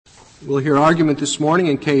We'll hear argument this morning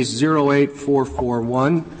in Case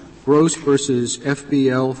 08441, Gross versus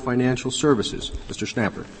FBL Financial Services. Mr.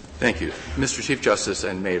 Schnapper. Thank you. Mr. Chief Justice,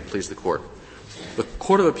 and may it please the Court. The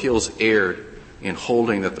Court of Appeals erred in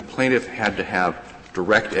holding that the plaintiff had to have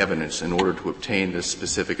direct evidence in order to obtain this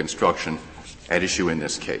specific instruction at issue in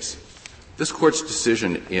this case. This Court's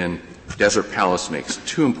decision in Desert Palace makes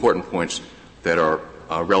two important points that are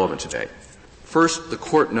relevant today. First, the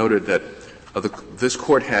Court noted that this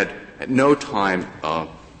Court had at no time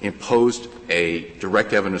imposed a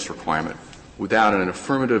direct evidence requirement without an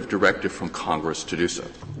affirmative directive from Congress to do so.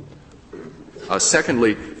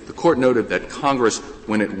 Secondly, the Court noted that Congress,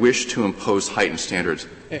 when it wished to impose heightened standards,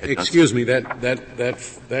 excuse me,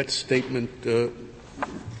 that statement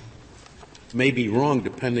may be wrong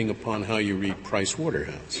depending upon how you read Price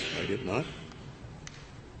Waterhouse, might it not?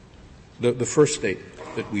 The first statement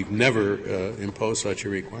that we've never imposed such a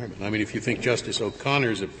requirement. I mean, if you think Justice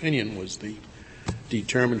O'Connor's opinion was the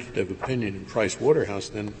determinative opinion in Price Waterhouse,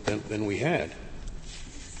 then we had.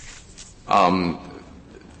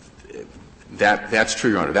 That's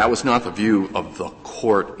true, Your Honor. That was not the view of the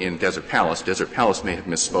Court in Desert Palace. Desert Palace may have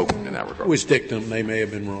misspoken in that regard. It was dictum. They may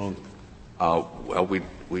have been wrong. Well,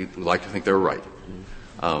 we'd like to think they were right.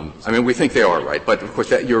 I mean, we think they are right, but of course,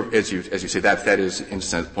 that as you say, that is in a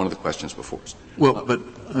sense one of the questions before us. Well, but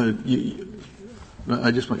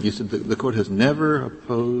I just want you said the Court has never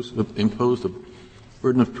imposed a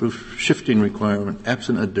burden of proof shifting requirement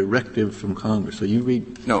absent a directive from Congress. So you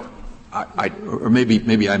read no, or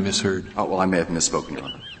maybe I misheard. Oh, well, I may have misspoken, Your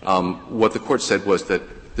Honor. What the Court said was that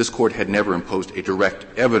this Court had never imposed a direct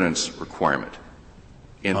evidence requirement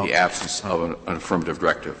in the absence of an affirmative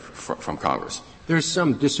directive from Congress. There's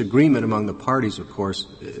some disagreement among the parties, of course,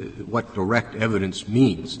 what direct evidence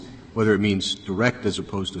means, whether it means direct as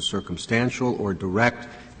opposed to circumstantial or direct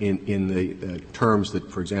in the terms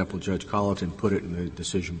that, for example, Judge Colleton put it in the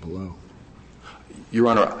decision below. Your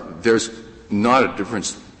Honor, there's not a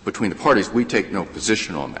difference between the parties. We take no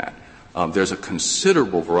position on that. There's a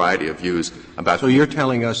considerable variety of views about. So you're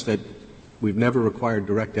telling us that we've never required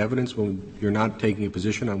direct evidence when you're not taking a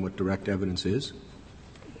position on what direct evidence is?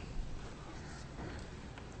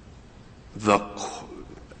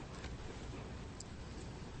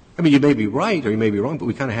 I mean, you may be right or you may be wrong, but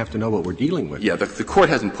we kind of have to know what we're dealing with. Yeah, the Court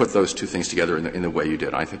hasn't put those two things together in the way you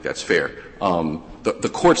did. I think that's fair.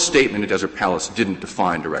 The Court's statement at Desert Palace didn't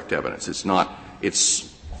define direct evidence. It's not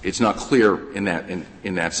clear in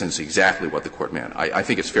that sense exactly what the Court meant. I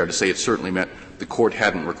think it's fair to say it certainly meant the Court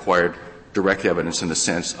hadn't required direct evidence in the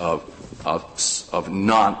sense of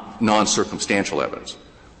non-circumstantial evidence.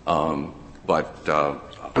 Well,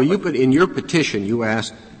 in your petition,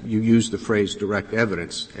 you used the phrase direct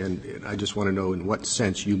evidence, and I just want to know in what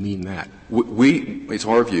sense you mean that. It's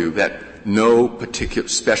our view that no particular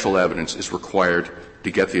special evidence is required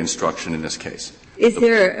to get the instruction in this case. Is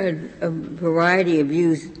there a variety of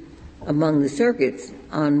views among the circuits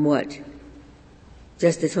on what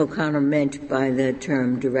Justice O'Connor meant by the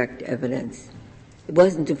term direct evidence? It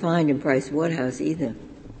wasn't defined in Price Waterhouse either.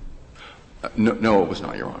 No, it was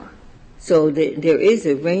not, Your Honor. So there is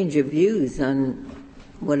a range of views on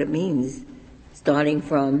what it means, starting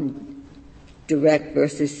from direct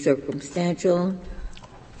versus circumstantial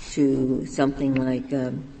to something like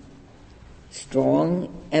strong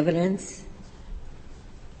evidence.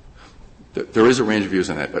 There is a range of views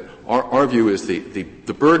on that, but our view is the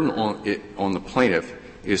burden on the plaintiff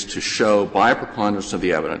is to show by a preponderance of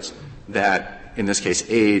the evidence that, in this case,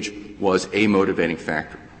 age was a motivating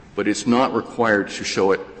factor. But it's not required to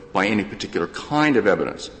show it by any particular kind of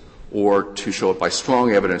evidence or to show it by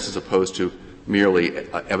strong evidence as opposed to merely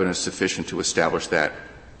evidence sufficient to establish that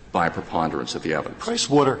by a preponderance of the evidence. Price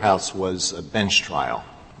Waterhouse was a bench trial.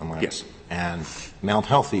 Yes. And Mount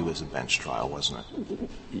Healthy was a bench trial, wasn't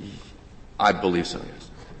it? I believe so, yes.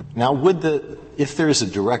 Now, if there is a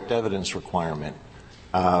direct evidence requirement,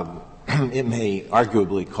 it may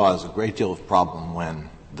arguably cause a great deal of problem when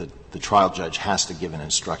the trial judge has to give an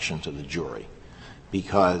instruction to the jury,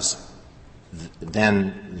 because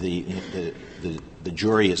then the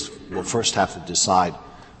jury will first have to decide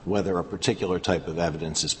whether a particular type of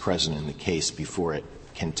evidence is present in the case before it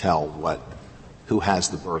can tell who has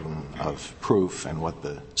the burden of proof and what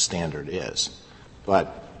the standard is.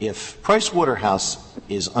 But if Price Waterhouse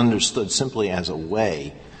is understood simply as a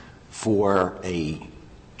way for a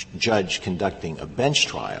judge conducting a bench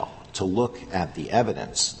trial to look at the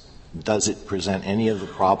evidence, does it present any of the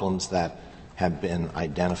problems that have been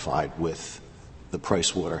identified with the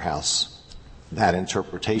Price Waterhouse, that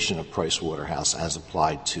interpretation of Price Waterhouse as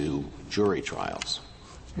applied to jury trials?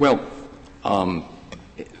 Well,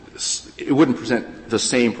 it wouldn't present the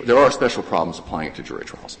same — there are special problems applying it to jury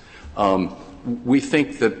trials. We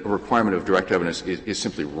think that a requirement of direct evidence is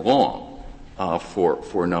simply wrong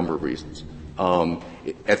for a number of reasons.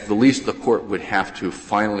 At the least, the Court would have to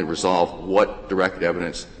finally resolve what direct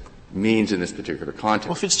evidence means in this particular context.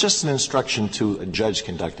 Well, if it's just an instruction to a judge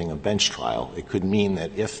conducting a bench trial, it could mean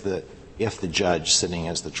that if the judge sitting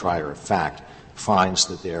as the trier of fact finds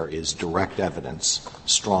that there is direct evidence,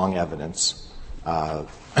 strong evidence,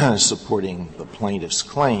 supporting the plaintiff's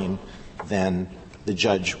claim, then the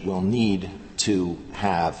judge will need to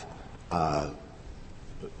have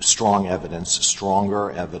strong evidence,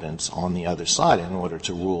 stronger evidence on the other side in order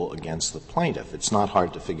to rule against the plaintiff. It's not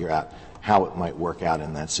hard to figure out how it might work out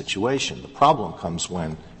in that situation. The problem comes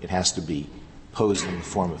when it has to be posed in the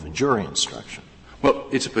form of a jury instruction. Well,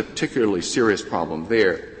 it's a particularly serious problem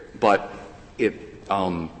there, but if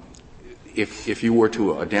you were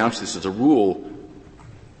to announce this as a rule,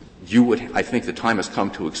 you would — I think the time has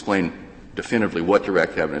come to explain definitively what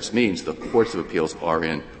direct evidence means. The courts of appeals are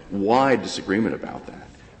in wide disagreement about that.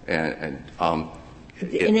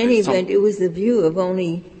 In any event, it was the view of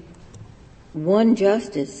only one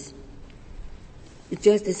justice,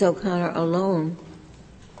 Justice O'Connor alone.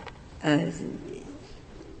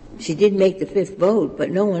 She did make the fifth vote, but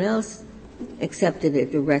no one else accepted a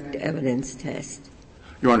direct evidence test.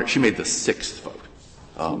 Your Honor, she made the sixth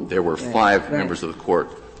vote. There were five members of the Court,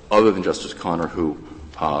 other than Justice O'Connor, who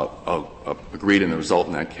agreed in the result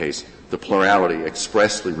in that case. The plurality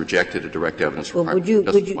expressly rejected a direct evidence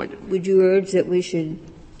requirement. Would you urge that we should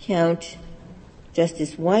count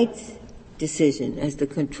Justice White's decision as the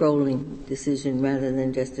controlling decision rather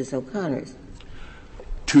than Justice O'Connor's?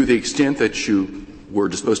 To the extent that you were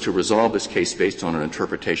disposed to resolve this case based on an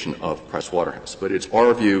interpretation of Price Waterhouse. But it's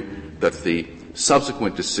our view that the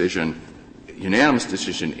subsequent decision, unanimous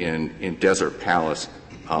decision in Desert Palace,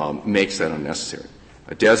 makes that unnecessary.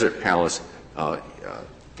 A Desert Palace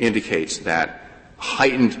indicates that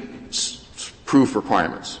heightened proof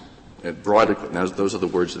requirements, broadly, those are the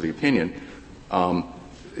words of the opinion,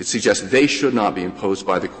 it suggests they should not be imposed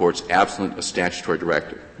by the courts absent a statutory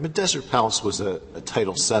directive. But Desert Palace was a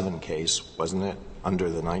Title VII case, wasn't it, under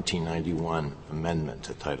the 1991 amendment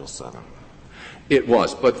to Title VII? It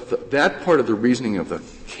was, but that part of the reasoning of the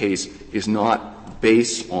case is not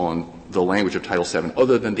based on the language of Title VII,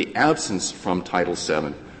 other than the absence from Title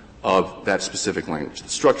VII of that specific language. The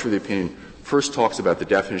structure of the opinion first talks about the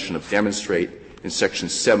definition of demonstrate in Section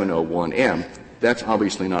 701M. That's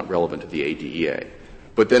obviously not relevant to the ADEA.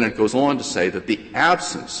 But then it goes on to say that the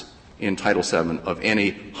absence in Title VII of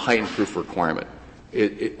any heightened proof requirement,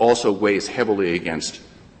 it also weighs heavily against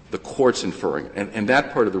the courts inferring. And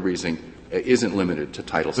that part of the reasoning isn't limited to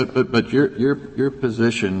Title VII. But your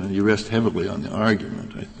position, you rest heavily on the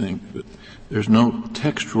argument, I think, that there's no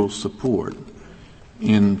textual support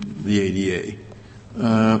in the ADA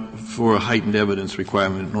for a heightened evidence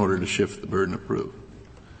requirement in order to shift the burden of proof.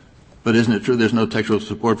 But isn't it true there's no textual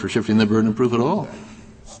support for shifting the burden of proof at all?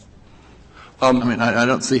 I mean, I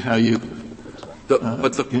don't see how you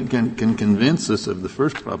can convince us of the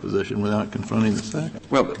first proposition without confronting the second.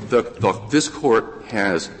 Well, this Court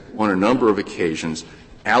has, on a number of occasions,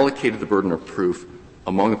 allocated the burden of proof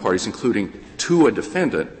among the parties, including to a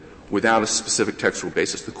defendant, without a specific textual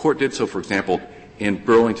basis. The Court did so, for example, in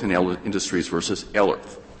Burlington Industries versus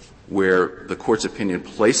Ellerth, where the Court's opinion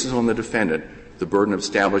places on the defendant the burden of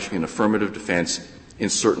establishing an affirmative defense in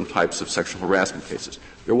certain types of sexual harassment cases.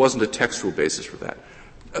 There wasn't a textual basis for that.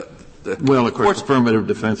 Well, of course, affirmative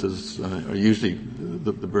defenses are usually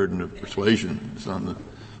the burden of persuasion is on the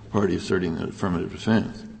party asserting the affirmative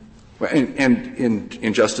defense. And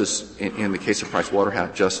in Justice, in the case of Price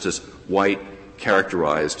Waterhouse, Justice White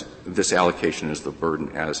characterized this allocation as the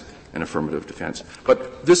burden as an affirmative defense.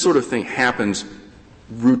 But this sort of thing happens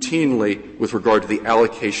routinely with regard to the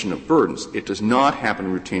allocation of burdens. It does not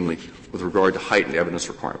happen routinely with regard to heightened evidence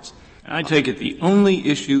requirements. I take it the only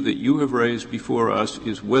issue that you have raised before us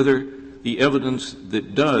is whether the evidence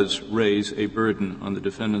that does raise a burden on the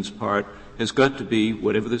defendant's part has got to be,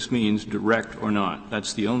 whatever this means, direct or not.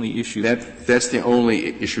 That's the only issue. That's the only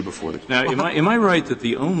issue before the Court. Now, am I right that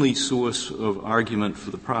the only source of argument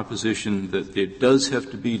for the proposition that there does have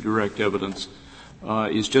to be direct evidence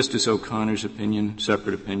is Justice O'Connor's opinion,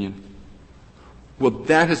 separate opinion? Well,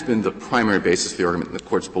 that has been the primary basis of the argument in the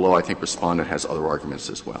courts below. I think Respondent has other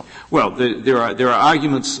arguments as well. Well, there are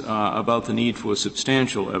arguments about the need for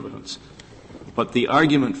substantial evidence. But the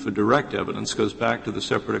argument for direct evidence goes back to the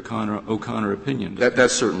separate O'Connor opinion.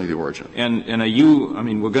 That's certainly the origin. And are you — I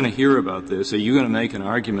mean, we're going to hear about this. Are you going to make an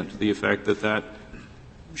argument to the effect that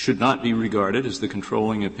should not be regarded as the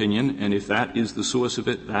controlling opinion, and if that is the source of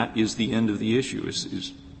it, that is the end of the issue.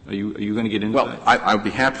 Are you going to get into that? Well, I would be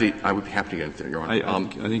happy to get into there, Your Honor.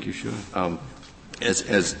 I think you should.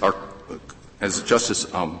 As Justice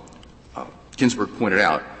Ginsburg pointed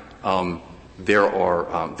out, there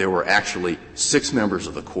were actually 6 members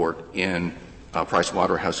of the court in Price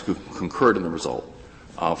Waterhouse who concurred in the result.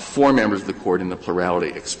 4 members of the court in the plurality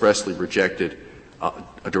expressly rejected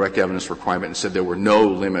a direct evidence requirement and said there were no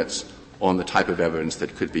limits on the type of evidence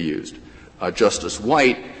that could be used. Justice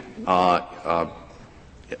White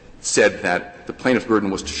said that the plaintiff's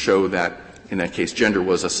burden was to show that, in that case, gender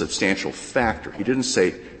was a substantial factor. He didn't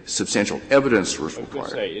say substantial evidence was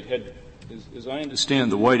required. It had, as I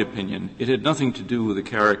understand the White opinion, it had nothing to do with the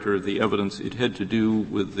character of the evidence. It had to do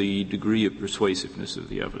with the degree of persuasiveness of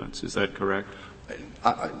the evidence. Is that correct?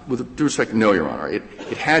 With due respect, no, Your Honor. It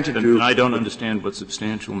had to do. And I don't understand what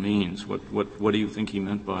substantial means. What do you think he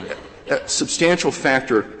meant by it? Substantial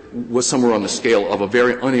factor was somewhere on the scale of a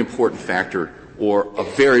very unimportant factor or a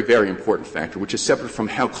very, very important factor, which is separate from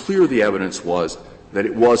how clear the evidence was that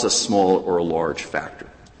it was a small or a large factor.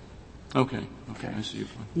 Okay. I see your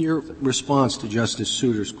point. Your response to Justice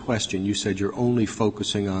Souter's question, you said you're only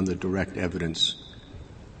focusing on the direct evidence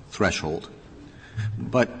threshold.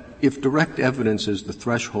 But if direct evidence is the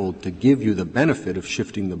threshold to give you the benefit of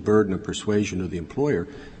shifting the burden of persuasion to the employer,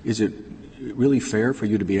 is it really fair for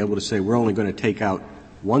you to be able to say we're only going to take out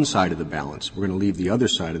one side of the balance, we're going to leave the other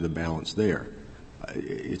side of the balance there?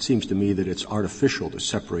 It seems to me that it's artificial to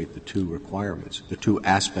separate the two requirements, the two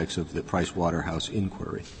aspects of the Price Waterhouse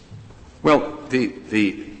inquiry. Well, the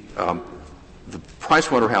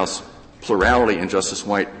Price Waterhouse plurality and Justice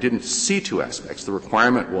White didn't see two aspects. The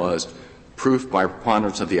requirement was proof by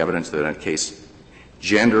preponderance of the evidence that in that case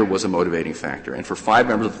gender was a motivating factor. And for 5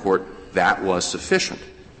 members of the Court, that was sufficient.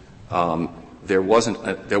 There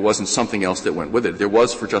wasn't something else that went with it. There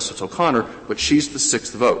was for Justice O'Connor, but she's the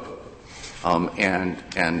 6th vote.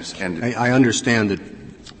 I understand that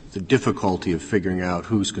the difficulty of figuring out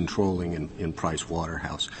who's controlling in Price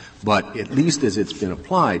Waterhouse, but at least as it's been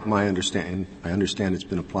applied, I understand it's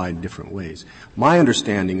been applied in different ways. My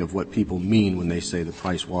understanding of what people mean when they say the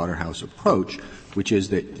Price Waterhouse approach, which is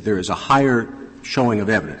that there is a higher showing of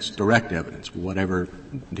evidence, direct evidence, whatever,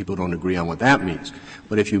 people don't agree on what that means.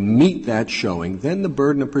 But if you meet that showing, then the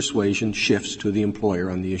burden of persuasion shifts to the employer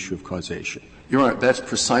on the issue of causation. Your Honor, that's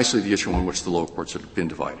precisely the issue on which the lower courts have been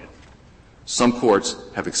divided. Some courts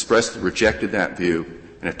have expressly rejected that view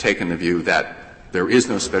and have taken the view that there is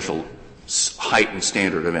no special heightened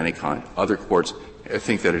standard of any kind. Other courts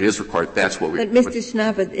think that it is required. That's what we — But, Mr.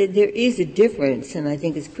 Schnapper, there is a difference, and I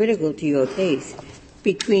think it's critical to your case,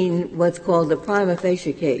 between what's called the prima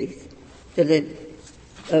facie case that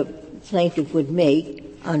a plaintiff would make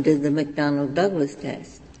under the McDonnell-Douglas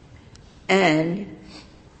test and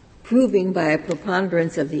proving by a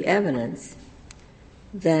preponderance of the evidence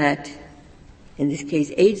that, in this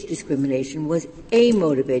case, age discrimination was a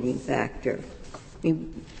motivating factor.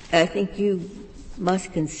 I think you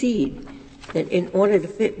must concede that in order to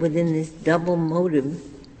fit within this double motive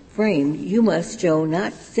frame, you must show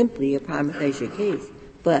not simply a prima facie case,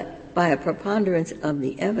 but by a preponderance of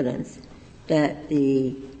the evidence that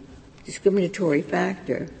the discriminatory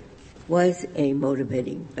factor was a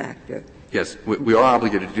motivating factor. Yes, we are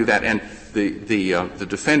obligated to do that. And the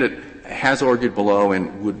defendant has argued below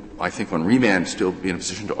and would, I think, on remand still be in a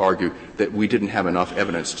position to argue that we didn't have enough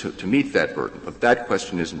evidence to meet that burden. But that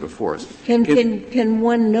question isn't before us. Can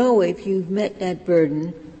one know if you've met that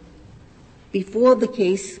burden before the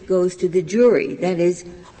case goes to the jury? That is,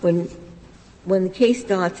 when the case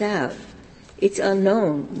starts out, it's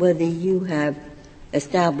unknown whether you have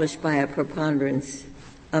established by a preponderance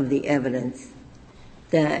of the evidence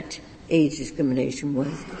that age discrimination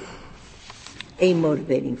was a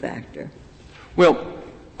motivating factor. Well,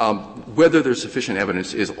 whether there's sufficient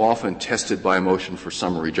evidence is often tested by a motion for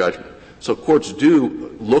summary judgment. So courts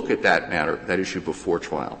do look at that matter, that issue before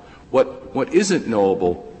trial. What isn't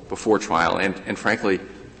knowable before trial, and frankly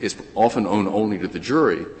is often known only to the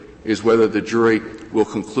jury, is whether the jury will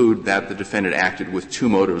conclude that the defendant acted with 2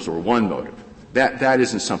 motives or 1 motive. That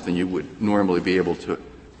isn't something you would normally be able to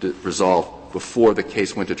resolve before the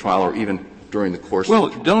case went to trial or even during the course of the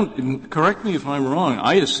trial. Don't correct me if I'm wrong.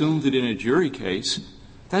 I assumed that in a jury case,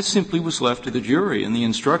 that simply was left to the jury, and the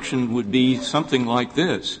instruction would be something like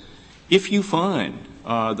this. If you find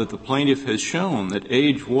that the plaintiff has shown that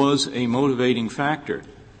age was a motivating factor,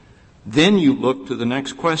 then you look to the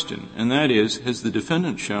next question, and that is, has the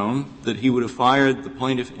defendant shown that he would have fired the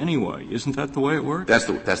plaintiff anyway? Isn't that the way it works? That's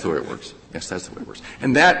the way it works. Yes, that's the way it works.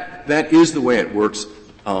 And that is the way it works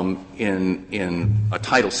in a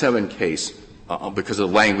Title VII case because of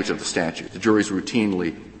the language of the statute. The juries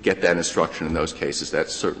routinely get that instruction in those cases.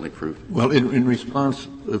 That's certainly proven. Well, in response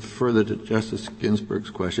further to Justice Ginsburg's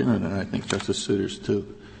question, and I think Justice Souter's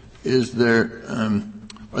too,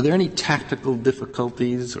 are there any tactical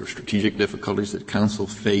difficulties or strategic difficulties that counsel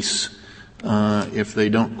face if they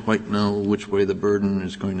don't quite know which way the burden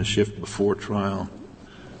is going to shift before trial?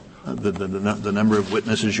 The number of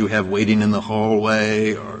witnesses you have waiting in the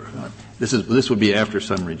hallway, or this would be after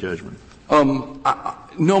summary judgment.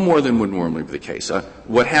 No more than would normally be the case.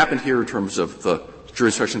 What happened here in terms of the jury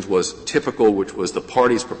instructions was typical, which was the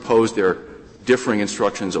parties proposed their differing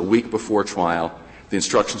instructions a week before trial. The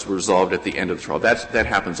instructions were resolved at the end of the trial. That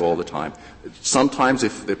happens all the time. Sometimes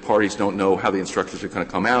if the parties don't know how the instructions are going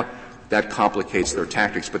to come out, that complicates their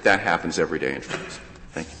tactics, but that happens every day in trials.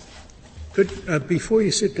 Thank you. But before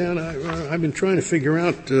you sit down, I've been trying to figure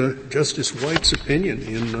out Justice White's opinion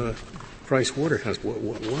in Price Waterhouse.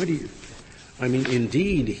 Why do you? I mean,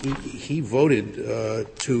 indeed, he voted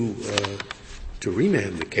to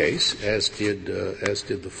remand the case, as did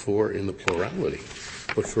the four in the plurality,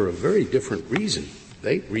 but for a very different reason.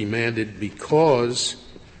 They remanded because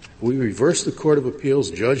we reversed the Court of Appeals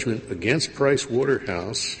judgment against Price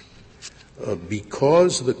Waterhouse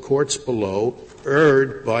because the courts below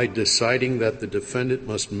erred by deciding that the defendant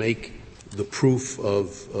must make the proof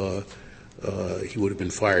of he would have been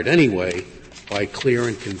fired anyway by clear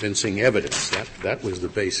and convincing evidence. That was the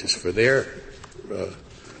basis for their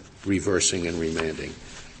reversing and remanding.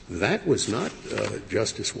 That was not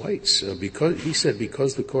Justice White's. Because he said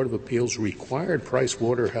because the Court of Appeals required Price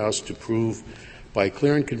Waterhouse to prove by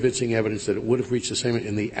clear and convincing evidence that it would have reached the same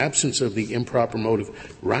in the absence of the improper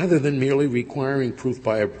motive, rather than merely requiring proof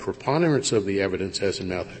by a preponderance of the evidence as in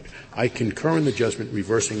Malthus. I concur in the judgment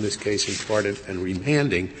reversing this case in part and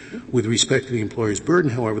remanding. With respect to the employer's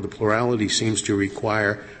burden, however, the plurality seems to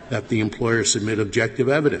require that the employer submit objective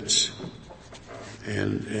evidence.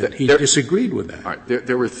 And he disagreed with that. All right.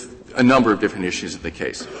 There were a number of different issues in the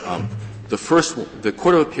case. The first one, the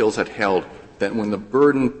Court of Appeals had held that when the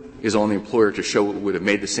burden is on the employer to show it would have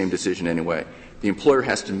made the same decision anyway, the employer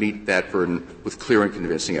has to meet that burden with clear and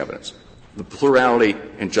convincing evidence. The plurality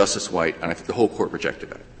and Justice White, and I think the whole Court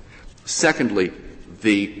rejected that. Secondly,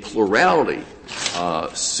 the plurality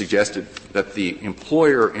suggested that the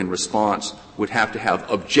employer in response would have to have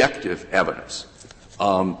objective evidence.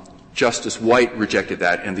 Justice White rejected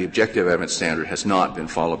that, and the objective evidence standard has not been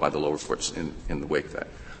followed by the lower courts in the wake of that.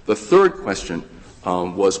 The third question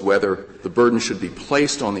was whether the burden should be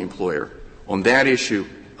placed on the employer. On that issue,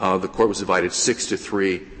 the Court was divided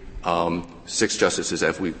 6-3. 6 justices,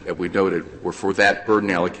 as we noted, were for that burden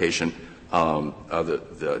allocation.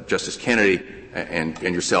 The Justice Kennedy and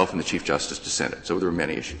yourself and the Chief Justice dissented. So there were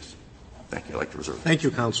many issues. Thank you. I'd like to reserve. Thank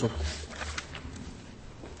you, counsel.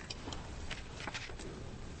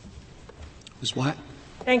 Ms. Watt.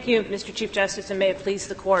 Thank you, Mr. Chief Justice, and may it please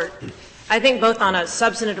the Court. I think both on a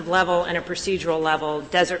substantive level and a procedural level,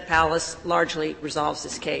 Desert Palace largely resolves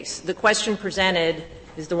this case. The question presented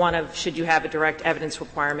is the one of should you have a direct evidence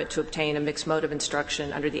requirement to obtain a mixed motive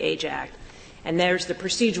instruction under the Age Act. And there's the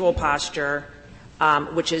procedural posture,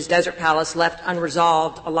 which is Desert Palace left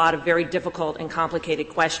unresolved a lot of very difficult and complicated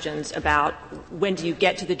questions about when do you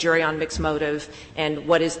get to the jury on mixed motive and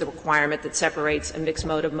what is the requirement that separates a mixed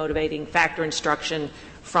motive motivating factor instruction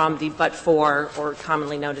from the but-for, or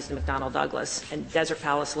commonly known as the McDonnell-Douglas. And Desert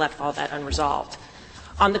Palace left all that unresolved.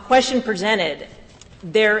 On the question presented,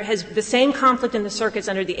 there has the same conflict in the circuits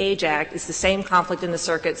under the Age Act is the same conflict in the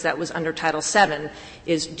circuits that was under Title VII,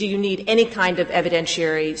 is do you need any kind of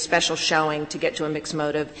evidentiary special showing to get to a mixed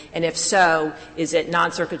motive, and if so, is it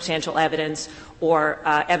non-circumstantial evidence or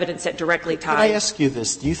evidence that directly ties? Could I ask you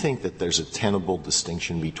this? Do you think that there's a tenable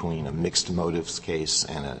distinction between a mixed motives case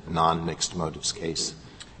and a non-mixed motives case?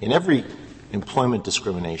 In every employment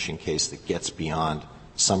discrimination case that gets beyond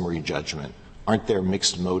summary judgment, aren't there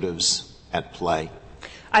mixed motives at play?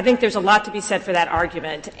 I think there's a lot to be said for that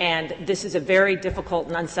argument, and this is a very difficult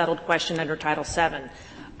and unsettled question under Title VII.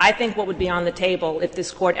 I think what would be on the table if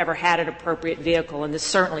this Court ever had an appropriate vehicle, and this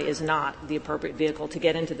certainly is not the appropriate vehicle to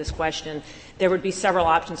get into this question, there would be several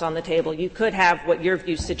options on the table. You could have what your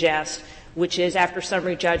views suggest, which is after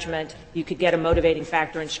summary judgment, you could get a motivating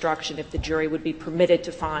factor instruction if the jury would be permitted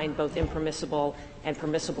to find both impermissible and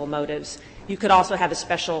permissible motives. You could also have a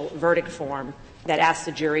special verdict form that asks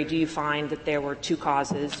the jury, do you find that there were two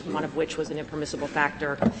causes, one of which was an impermissible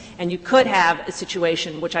factor? And you could have a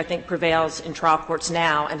situation which I think prevails in trial courts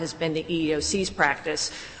now and has been the EEOC's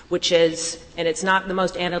practice, which is, and it's not the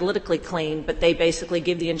most analytically clean, but they basically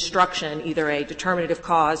give the instruction, either a determinative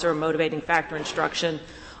cause or a motivating factor instruction,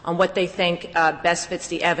 on what they think best fits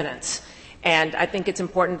the evidence. And I think it's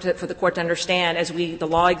important for the Court to understand, as the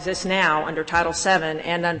law exists now under Title VII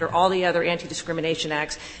and under all the other anti-discrimination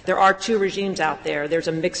acts, there are two regimes out there. There's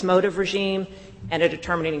a mixed motive regime and a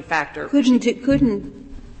determining factor. Couldn't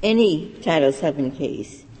any Title VII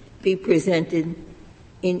case be presented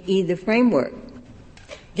in either framework?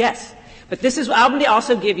 Yes. But this is, I'm going to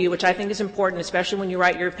also give you, which I think is important, especially when you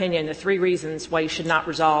write your opinion, the three reasons why you should not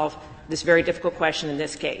resolve this very difficult question in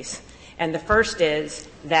this case. And the first is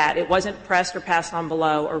that it wasn't pressed or passed on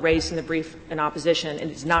below or raised in the brief in opposition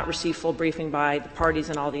and does not receive full briefing by the parties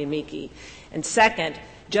and all the amici. And second,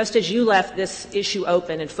 just as you left this issue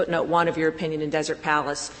open in footnote 1 of your opinion in Desert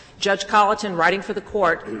Palace, Judge Colleton, writing for the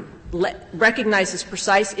Court, recognized this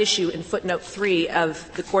precise issue in footnote 3 of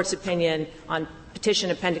the Court's opinion on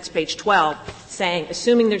Petition Appendix page 12, saying,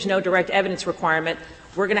 assuming there's no direct evidence requirement,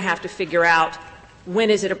 we're going to have to figure out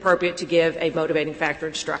when is it appropriate to give a motivating factor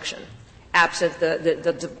instruction, absent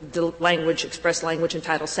the language, express language in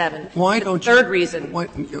Title VII. Why don't third reason.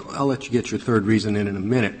 I'll let you get your third reason in a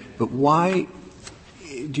minute, but why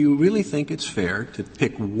do you really think it's fair to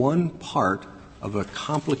pick one part of a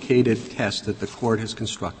complicated test that the Court has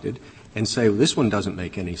constructed and say, well, this one doesn't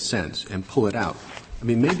make any sense, and pull it out? I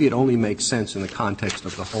mean, maybe it only makes sense in the context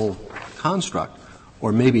of the whole construct,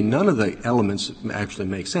 or maybe none of the elements actually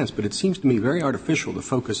make sense, but it seems to me very artificial to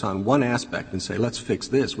focus on one aspect and say, let's fix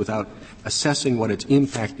this, without assessing what its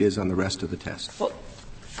impact is on the rest of the test. Well,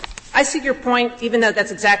 I see your point, even though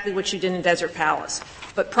that's exactly what you did in Desert Palace.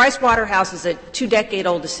 But Price Waterhouse is a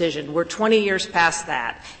 2-decade-old decision. We're 20 years past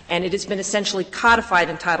that, and it has been essentially codified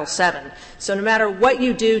in Title VII. So no matter what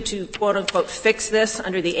you do to, quote-unquote, fix this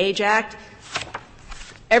under the Age Act,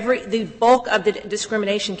 the bulk of the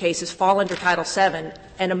discrimination cases fall under Title VII,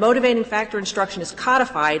 and a motivating factor instruction is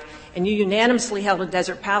codified, and you unanimously held in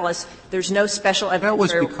Desert Palace there's no special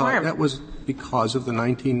evidentiary requirement. That was because of the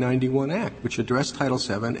 1991 Act, which addressed Title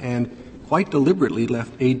VII and quite deliberately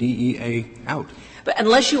left ADEA out. But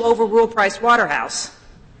unless you overrule Price Waterhouse,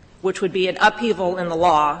 which would be an upheaval in the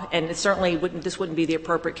law, and it certainly this wouldn't be the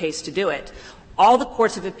appropriate case to do it, all the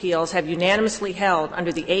courts of appeals have unanimously held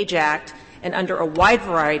under the Age Act and under a wide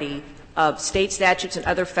variety of state statutes and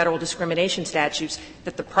other federal discrimination statutes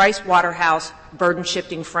that the Price-Waterhouse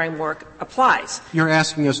burden-shifting framework applies. You're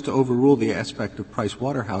asking us to overrule the aspect of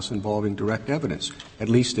Price-Waterhouse involving direct evidence, at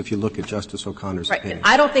least if you look at Justice O'Connor's opinion. And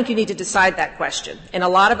I don't think you need to decide that question. In a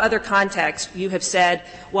lot of other contexts, you have said,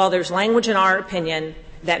 well, there's language in our opinion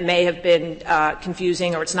that may have been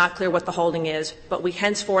confusing or it's not clear what the holding is, but we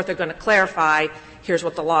henceforth are going to clarify here's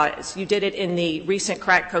what the law is. You did it in the recent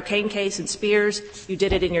crack cocaine case in Spears. You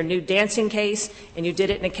did it in your new dancing case. And you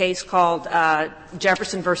did it in a case called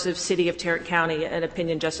Jefferson versus City of Tarrant County, an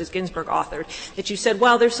opinion Justice Ginsburg authored, that you said,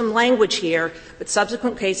 well, there's some language here, but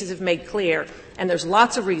subsequent cases have made clear, and there's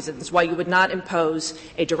lots of reasons why you would not impose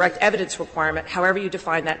a direct evidence requirement, however you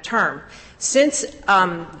define that term. Since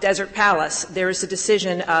Desert Palace, there is a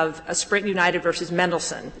decision of Sprint United versus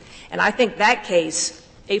Mendelsohn. And I think that case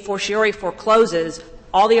a fortiori forecloses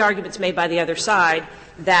all the arguments made by the other side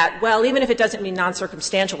that, well, even if it doesn't mean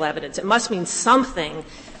non-circumstantial evidence, it must mean something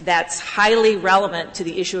that's highly relevant to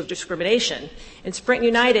the issue of discrimination. In Sprint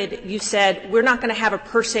United, you said, we're not going to have a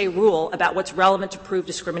per se rule about what's relevant to prove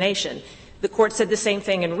discrimination. The Court said the same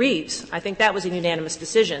thing in Reeves. I think that was a unanimous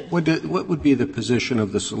decision. What would be the position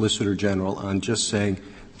of the Solicitor General on just saying,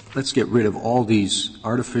 let's get rid of all these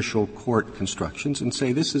artificial court constructions and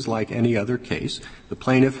say this is like any other case. The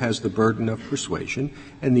plaintiff has the burden of persuasion,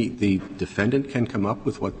 and the defendant can come up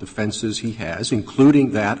with what defenses he has,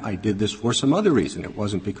 including that I did this for some other reason. It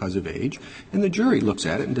wasn't because of age. And the jury looks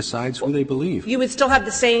at it and decides who they believe. You would still have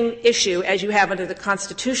the same issue as you have under the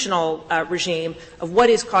constitutional regime of what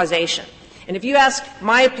is causation. And if you ask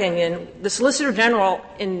my opinion, the Solicitor General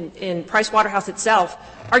in Price Waterhouse itself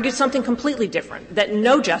argued something completely different, that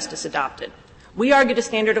no justice adopted. We argued a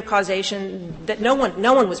standard of causation that no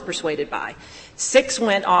one was persuaded by. 6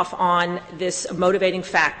 went off on this motivating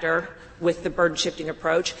factor with the burden-shifting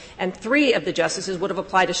approach, and 3 of the justices would have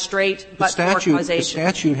applied a straight but-for causation. The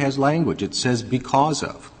statute has language. It says because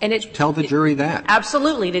of. And tell the jury that.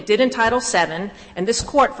 Absolutely. And it did in Title VII, and this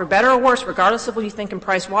Court, for better or worse, regardless of what you think in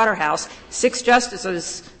Price Waterhouse, 6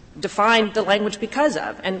 justices defined the language because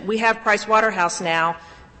of. And we have Price Waterhouse now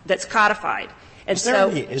that's codified. And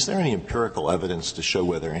is there any empirical evidence to show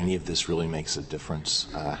whether any of this really makes a difference?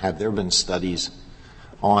 Have there been studies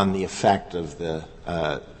on the effect of the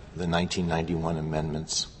 1991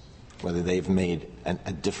 amendments? whether they've made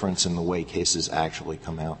a difference in the way cases actually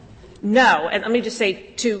come out? No. And let me just say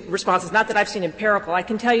two responses. Not that I've seen empirical. I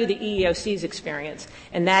can tell you the EEOC's experience,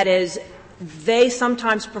 and that is they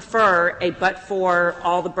sometimes prefer a but for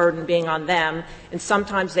all the burden being on them, and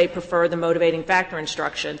sometimes they prefer the motivating factor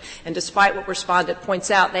instruction. And despite what Respondent points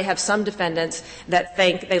out, they have some defendants that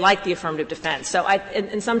think they like the affirmative defense. So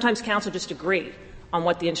and sometimes counsel just agree on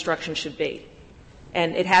what the instruction should be.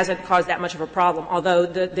 And it hasn't caused that much of a problem, although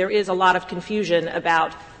there is a lot of confusion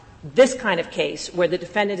about this kind of case where the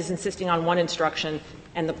defendant is insisting on one instruction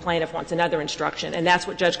and the plaintiff wants another instruction. And that's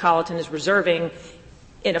what Judge Colleton is reserving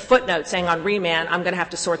in a footnote, saying on remand, I'm going to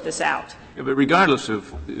have to sort this out. Yeah, but regardless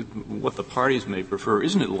of what the parties may prefer,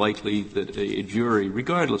 isn't it likely that a jury,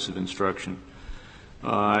 regardless of instruction,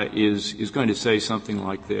 is going to say something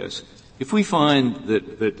like this? If we find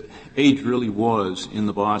that Age really was in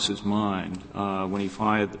the boss's mind when he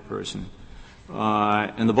fired the person,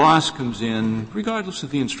 and the boss comes in, regardless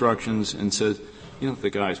of the instructions, and says, you know,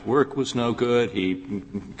 the guy's work was no good, he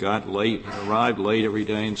got late, arrived late every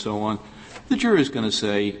day, and so on, the jury is going to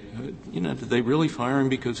say, you know, did they really fire him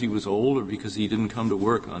because he was old or because he didn't come to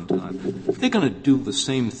work on time? They're going to do the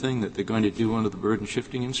same thing that they're going to do under the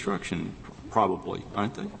burden-shifting instruction, probably,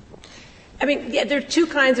 aren't they? I mean, yeah, there are two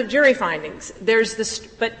kinds of jury findings. There's this,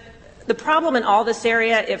 but the problem in all this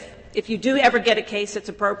area, if you do ever get a case that's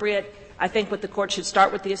appropriate, I think what the Court should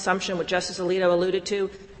start with the assumption, what Justice Alito alluded to,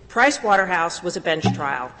 Price Waterhouse was a bench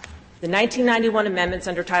trial. The 1991 amendments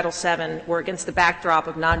under Title VII were against the backdrop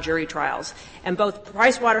of non-jury trials, and both the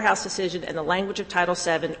Price Waterhouse decision and the language of Title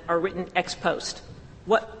VII are written ex post.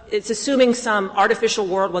 It's assuming some artificial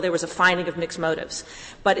world where there was a finding of mixed motives.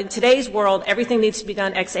 But in today's world, everything needs to be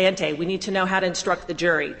done ex ante. We need to know how to instruct the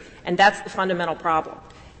jury, and that's the fundamental problem.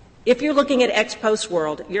 If you're looking at ex post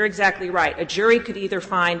world, you're exactly right. A jury could either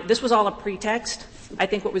find this was all a pretext. I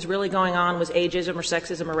think what was really going on was ageism or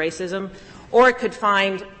sexism or racism, or it could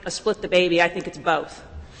find a split the baby. I think it's both.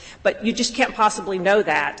 But you just can't possibly know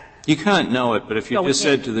that. You can't know it, but if you just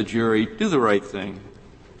said to the jury, do the right thing,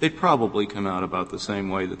 they'd probably come out about the same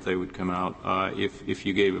way that they would come out if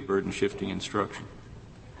you gave a burden-shifting instruction,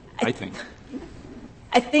 I think.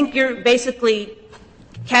 I think you're basically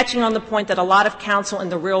catching on the point that a lot of counsel in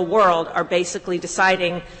the real world are basically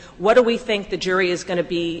deciding what do we think the jury is going to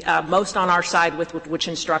be most on our side with which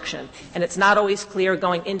instruction. And it's not always clear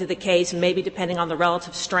going into the case, maybe depending on the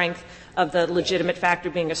relative strength of the legitimate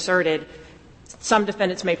factor being asserted. Some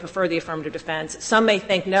defendants may prefer the affirmative defense. Some may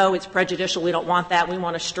think, no, it's prejudicial, we don't want that, we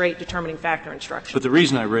want a straight determining factor instruction. But the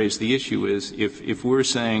reason I raise the issue is if we're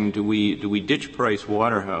saying do we ditch Price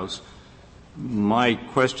Waterhouse, my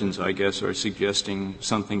questions, I guess, are suggesting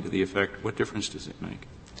something to the effect, what difference does it make?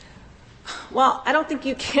 Well, I don't think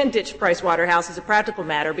you can ditch Price Waterhouse as a practical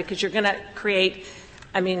matter because you're going to create,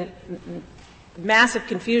 massive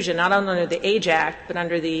confusion, not only under the Age Act, but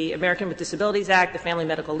under the American with Disabilities Act, the Family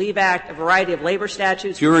Medical Leave Act, a variety of labor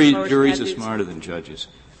statutes. Juries are smarter than judges.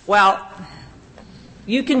 Well,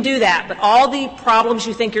 you can do that, but all the problems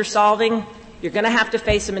you think you're solving, you're going to have to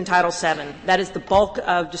face them in Title VII. That is the bulk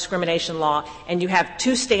of discrimination law, and you have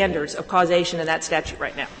two standards of causation in that statute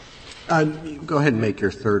right now. Go ahead and make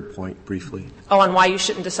your third point briefly. Oh, on why you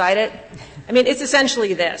shouldn't decide it? It's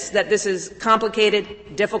essentially this, that this is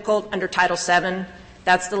complicated, difficult under Title VII.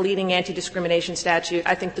 That's the leading anti-discrimination statute.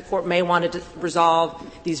 I think the Court may want to resolve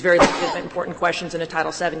these very legitimate, important questions in a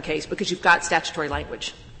Title VII case because you've got statutory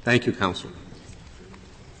language. Thank you, counsel.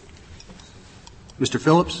 Mr.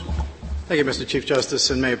 Phillips. Thank you, Mr. Chief Justice,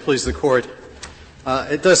 and may it please the Court.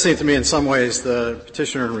 It does seem to me in some ways the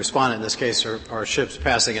petitioner and respondent in this case are ships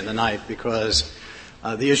passing in the night because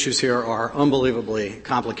the issues here are unbelievably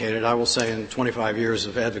complicated. I will say in 25 years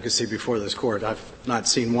of advocacy before this Court, I've not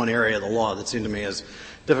seen one area of the law that seemed to me as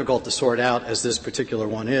difficult to sort out as this particular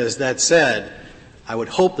one is. That said, I would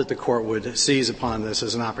hope that the Court would seize upon this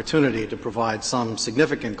as an opportunity to provide some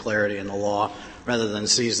significant clarity in the law rather than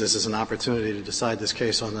seize this as an opportunity to decide this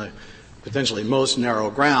case on the potentially most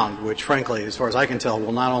narrow ground, which frankly, as far as I can tell,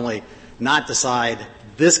 will not only not decide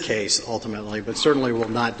this case ultimately, but certainly will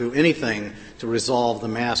not do anything to resolve the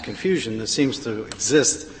mass confusion that seems to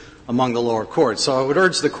exist among the lower courts. So I would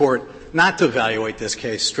urge the Court not to evaluate this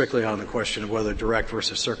case strictly on the question of whether direct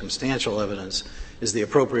versus circumstantial evidence is the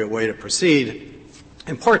appropriate way to proceed.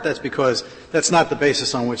 In part, that's because that's not the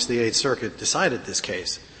basis on which the Eighth Circuit decided this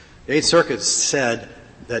case. The Eighth Circuit said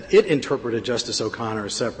that it interpreted Justice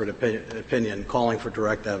O'Connor's separate opinion calling for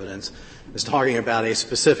direct evidence as talking about a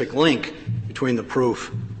specific link between the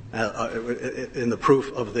proof in the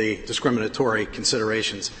proof of the discriminatory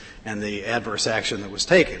considerations and the adverse action that was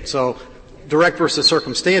taken. So direct versus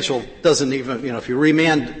circumstantial doesn't even, if you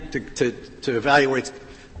remand to evaluate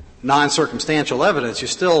non-circumstantial evidence, you're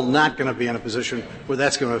still not going to be in a position where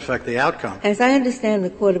that's going to affect the outcome. As I understand the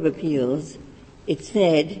Court of Appeals, it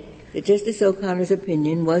said that Justice O'Connor's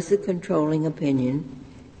opinion was the controlling opinion.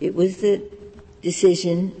 It was the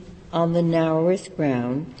decision on the narrowest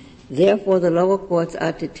ground. Therefore, the lower courts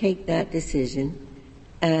are to take that decision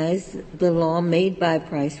as the law made by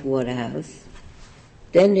Price Waterhouse.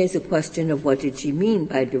 Then there's a question of what did she mean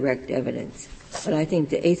by direct evidence. But I think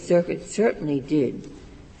the Eighth Circuit certainly did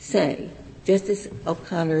say Justice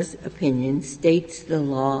O'Connor's opinion states the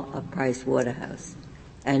law of Price Waterhouse.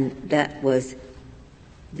 And that was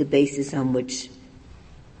the basis on which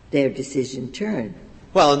their decision turned.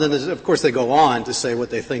 Well, and then, of course, they go on to say what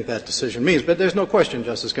they think that decision means. But there's no question,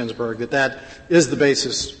 Justice Ginsburg, that is the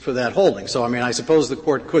basis for that holding. So, I suppose the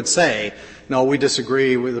Court could say, no, we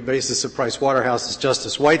disagree with the basis of Price Waterhouse's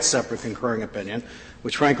Justice White's separate concurring opinion,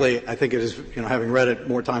 which, frankly, I think it is, having read it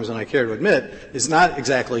more times than I care to admit, is not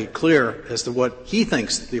exactly clear as to what he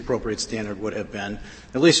thinks the appropriate standard would have been.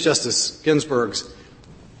 At least Justice Ginsburg's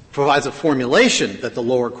provides a formulation that the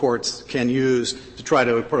lower courts can use to try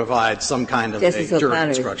to provide some kind of a jury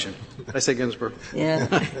instruction. Did I say Ginsburg? Yeah.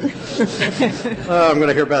 I'm going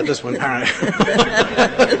to hear about this one. I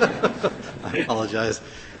apologize.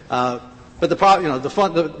 But the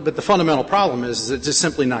fundamental problem is it's just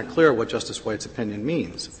simply not clear what Justice White's opinion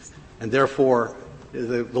means, and therefore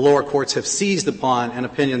the lower courts have seized upon an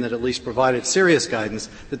opinion that at least provided serious guidance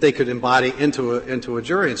that they could embody into a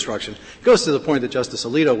jury instruction. It goes to the point that Justice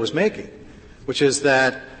Alito was making, which is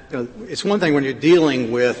that it's one thing when you're dealing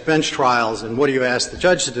with bench trials and what do you ask the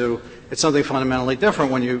judge to do. It's something fundamentally different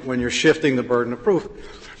when you're shifting the burden of proof.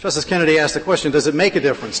 Justice Kennedy asked the question, does it make a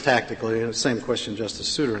difference tactically? And the same question Justice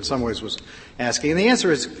Souter in some ways was asking. And the answer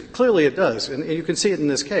is clearly it does. And you can see it in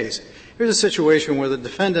this case. Here's a situation where the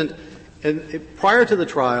defendant, prior to the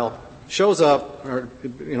trial, shows up, or,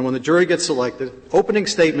 when the jury gets selected, opening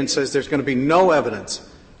statement says there's going to be no evidence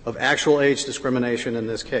of actual age discrimination in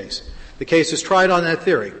this case. The case is tried on that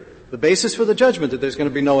theory. The basis for the judgment that there's going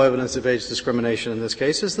to be no evidence of age discrimination in this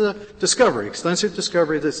case is the discovery, extensive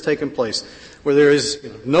discovery that's taken place, where there is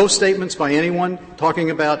no statements by anyone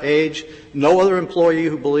talking about age, no other employee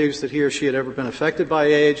who believes that he or she had ever been affected by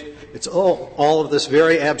age. It's all of this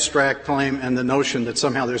very abstract claim and the notion that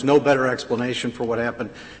somehow there's no better explanation for what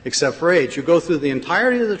happened except for age. You go through the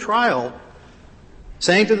entirety of the trial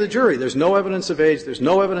saying to the jury, there's no evidence of age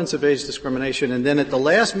discrimination, and then at the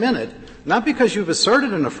last minute, not because you've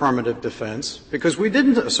asserted an affirmative defense, because we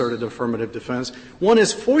didn't assert an affirmative defense, one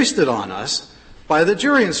is foisted on us by the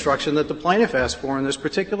jury instruction that the plaintiff asked for in this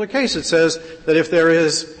particular case. It says that if there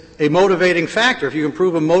is a motivating factor, if you can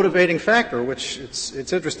prove a motivating factor, which it's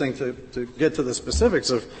interesting to get to the specifics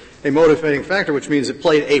of a motivating factor, which means it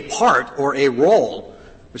played a part or a role,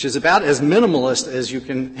 which is about as minimalist as you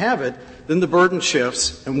can have it, then the burden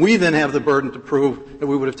shifts, and we then have the burden to prove that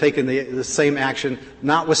we would have taken the same action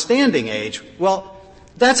notwithstanding age. Well,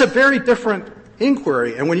 that's a very different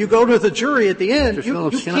inquiry. And when you go to the jury at the end, you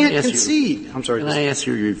can't concede. I'm sorry. Can I ask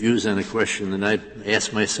you your views on a question that I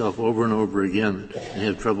ask myself over and over again and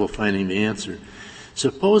have trouble finding the answer?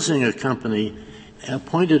 Supposing a company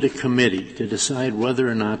appointed a committee to decide whether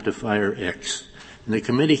or not to fire X, and the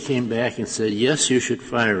committee came back and said, yes, you should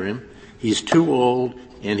fire him. He's too old,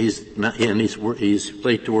 and he's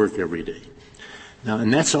late to work every day. Now,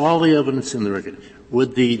 and that's all the evidence in the record.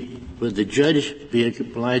 Would the judge be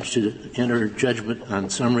obliged to enter judgment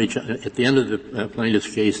on summary at the end of the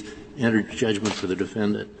plaintiff's case, enter judgment for the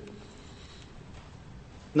defendant?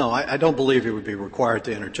 No, I don't believe he would be required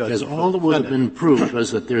to enter judgment. Because all that would have been proved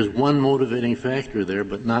was that there's one motivating factor there,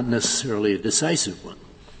 but not necessarily a decisive one.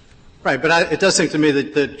 Right, but it does seem to me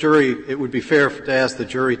that the jury, it would be fair to ask the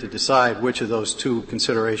jury to decide which of those two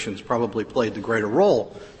considerations probably played the greater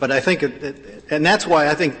role. But I think and that's why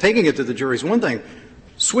I think taking it to the jury is one thing.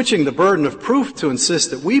 Switching the burden of proof to insist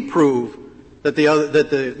that we prove that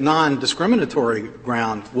the non-discriminatory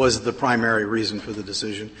ground was the primary reason for the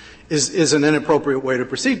decision is an inappropriate way to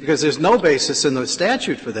proceed, because there's no basis in the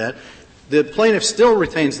statute for that. The plaintiff still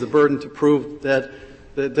retains the burden to prove that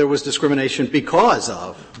there was discrimination because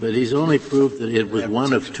of. But he's only proved that it was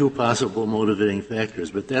one of two possible motivating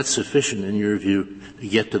factors. But that's sufficient, in your view, to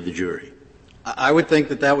get to the jury. I would think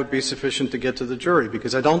that would be sufficient to get to the jury,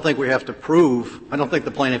 because I don't think we have to prove — I don't think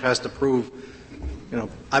the plaintiff has to prove,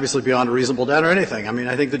 obviously beyond a reasonable doubt or anything. I mean,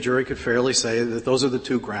 I think the jury could fairly say that those are the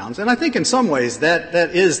two grounds. And I think in some ways that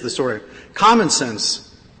is the sort of common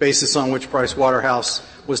sense basis on which Price Waterhouse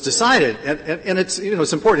was decided. And it's,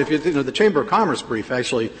 it's important. If the Chamber of Commerce brief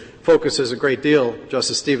actually focuses a great deal,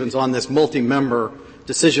 Justice Stevens, on this multi-member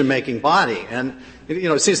decision-making body. And,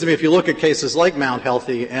 it seems to me if you look at cases like Mount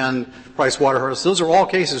Healthy and Price Waterhouse, those are all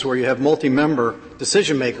cases where you have multi-member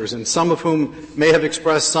decision-makers, and some of whom may have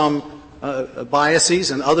expressed some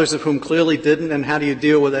biases and others of whom clearly didn't, and how do you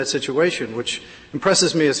deal with that situation, which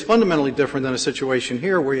impresses me as fundamentally different than a situation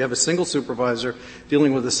here where you have a single supervisor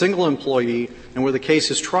dealing with a single employee and where the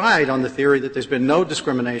case is tried on the theory that there's been no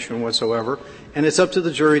discrimination whatsoever, and it's up to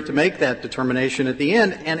the jury to make that determination at the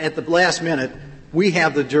end, and at the last minute we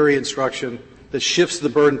have the jury instruction that shifts the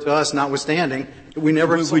burden to us, notwithstanding we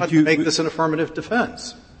never sought to make this an affirmative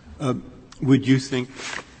defense. Would you think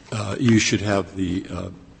you should have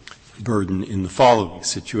the burden in the following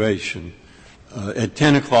situation? At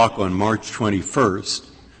 10 o'clock on March 21st,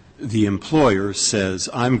 the employer says,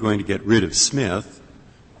 I'm going to get rid of Smith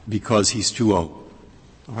because he's too old.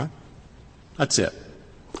 All right? That's it.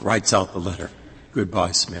 Writes out the letter.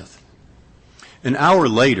 Goodbye, Smith. An hour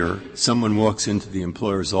later, someone walks into the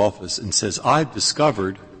employer's office and says, I've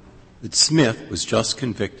discovered that Smith was just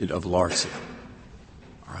convicted of larceny.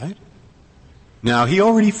 All right? Now, he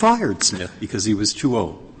already fired Smith because he was too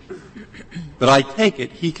old. But I take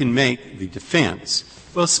it he can make the defense,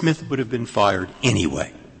 well, Smith would have been fired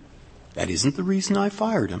anyway. That isn't the reason I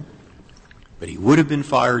fired him, but he would have been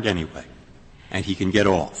fired anyway, and he can get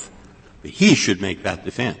off. But he should make that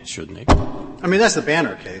defense, shouldn't he? I mean, that's the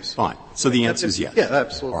Banner case. Fine. So the answer is yes. Yeah,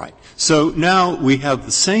 absolutely. All right. So now we have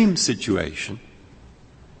the same situation,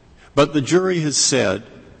 but the jury has said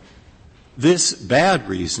this bad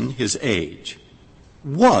reason, his age,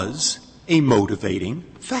 was a motivating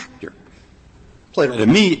factor. Played a role.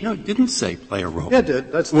 No, it didn't say play a role. Yeah, it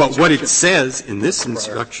did. That's well, what it says in this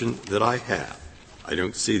instruction that I have, I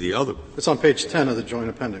don't see the other one. It's on page 10 of the joint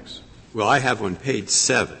appendix. Well, I have on page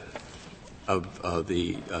 7 of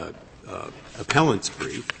the appellant's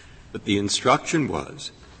brief that the instruction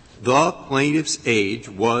was the plaintiff's age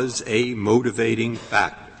was a motivating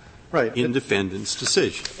factor in defendant's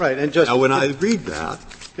decision. Right. And now, when I read that,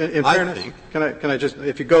 in fairness, think can I just,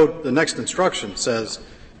 if you go, the next instruction says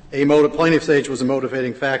plaintiff's age was a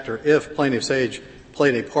motivating factor if plaintiff's age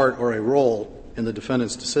played a part or a role in the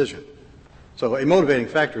defendant's decision. So a motivating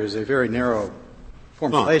factor is a very narrow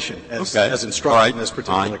formulation as instructed in this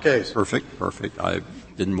particular case. Perfect. I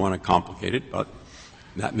didn't want to complicate it, but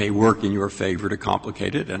that may work in your favor to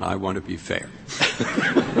complicate it, and I want to be fair.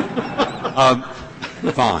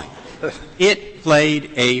 Fine. It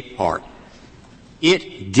played a part.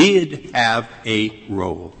 It did have a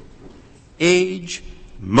role. Age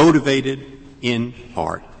motivated in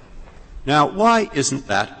part. Now, why isn't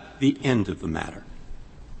that the end of the matter?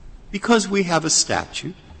 Because we have a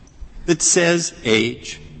statute that says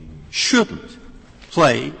age shouldn't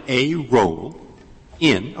play a role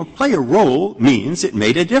play a role means it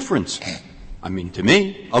made a difference. I mean, to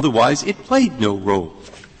me, otherwise it played no role.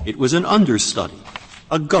 It was an understudy,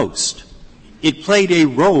 a ghost. It played a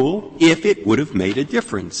role if it would have made a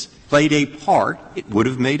difference. Played a part, it would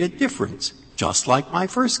have made a difference, just like my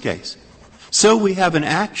first case. So we have an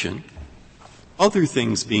action, other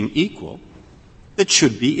things being equal, that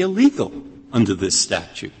should be illegal under this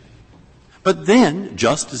statute. But then,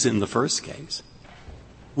 just as in the first case,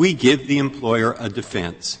 we give the employer a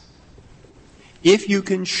defense. If you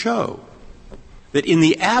can show that in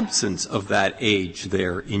the absence of that age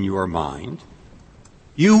there in your mind,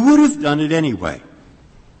 you would have done it anyway,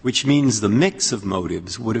 which means the mix of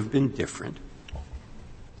motives would have been different,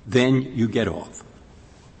 then you get off.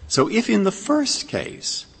 So if in the first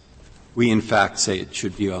case we in fact say it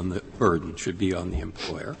should be on the burden, should be on the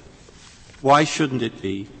employer, why shouldn't it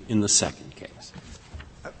be in the second case?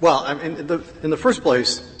 Well, I mean, in the first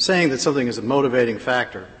place, saying that something is a motivating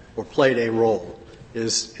factor or played a role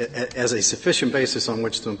is, as a sufficient basis on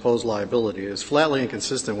which to impose liability, is flatly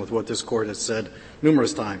inconsistent with what this Court has said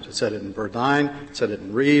numerous times. It said it in Burdine, it said it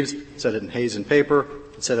in Reeves, it said it in Hayes and Paper,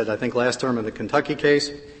 it said it, I think, last term in the Kentucky case,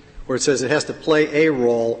 where it says it has to play a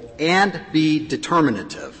role and be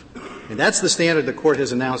determinative. And that's the standard the Court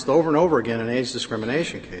has announced over and over again in age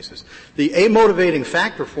discrimination cases. The a motivating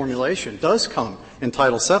factor formulation does come in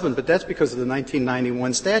Title VII, but that's because of the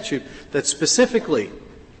 1991 statute that specifically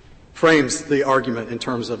frames the argument in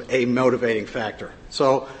terms of a motivating factor.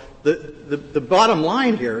 So the bottom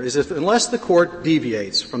line here is unless the Court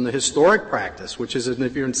deviates from the historic practice, which is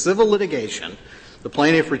if you're in civil litigation, the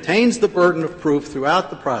plaintiff retains the burden of proof throughout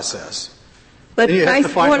the process. But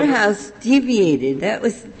Price Waterhouse deviated. That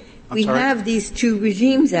was we have these two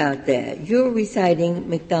regimes out there. You're reciting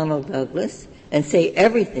McDonnell Douglas and say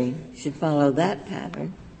everything should follow that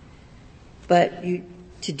pattern. But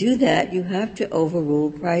to do that, you have to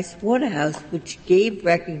overrule Price Waterhouse, which gave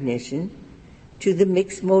recognition to the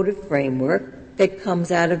mixed motive framework that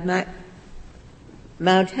comes out of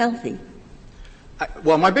Mount Healthy.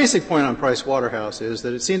 Well, my basic point on Price Waterhouse is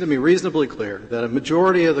that it seemed to me reasonably clear that a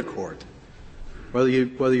majority of the court, whether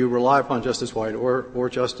you rely upon Justice White or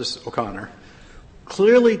Justice O'Connor,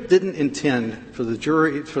 clearly didn't intend for the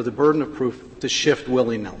jury, for the burden of proof to shift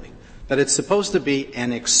willy-nilly, that it's supposed to be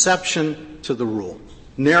an exception to the rule,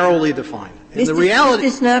 narrowly defined. And the reality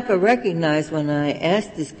Mr. Snapper recognized when I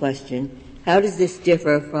asked this question, how does this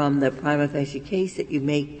differ from the prima facie case that you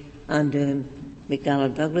make under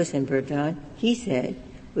McDonnell Douglas and Bertine? He said,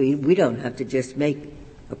 we don't have to just make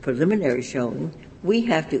a preliminary showing. We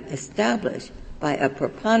have to establish by a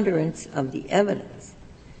preponderance of the evidence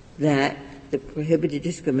that the prohibited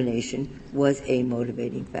discrimination was a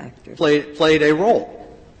motivating factor. Played a role.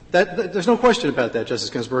 There's no question about that, Justice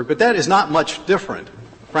Ginsburg, but that is not much different,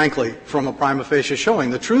 frankly, from a prima facie showing.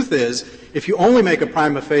 The truth is, if you only make a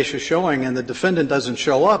prima facie showing and the defendant doesn't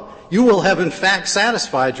show up, you will have in fact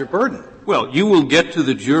satisfied your burden. Well, you will get to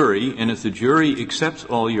the jury, and if the jury accepts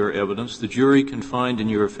all your evidence, the jury can find in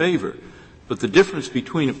your favor. But the difference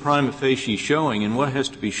between a prima facie showing and what has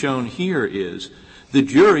to be shown here is the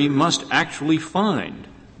jury must actually find,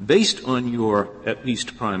 based on your at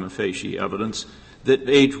least prima facie evidence, that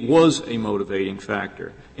age was a motivating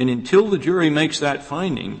factor. And until the jury makes that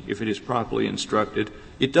finding, if it is properly instructed,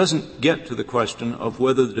 it doesn't get to the question of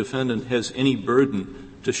whether the defendant has any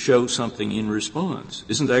burden to show something in response.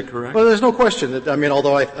 Isn't that correct? Well, there's no question that,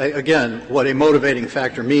 although again, what a motivating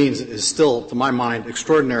factor means is still, to my mind,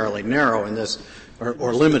 extraordinarily narrow in this,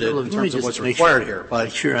 or limited in terms of what's required here. But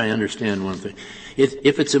make sure I understand one thing.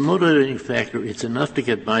 If it's a motivating factor, it's enough to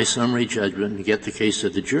get by summary judgment and get the case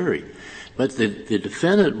to the jury. But the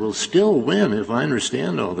defendant will still win, if I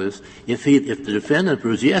understand all this, if the defendant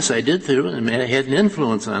proves, yes, I did do it and I had an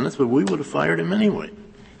influence on this, but we would have fired him anyway.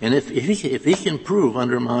 And if he can prove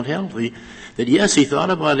under Mount Healthy that, yes, he thought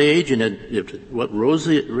about age and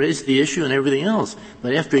raised the issue and everything else,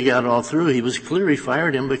 but after he got all through, he was clear he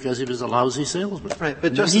fired him because he was a lousy salesman. Right,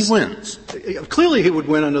 but he wins. Clearly he would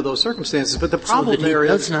win under those circumstances, but the problem there is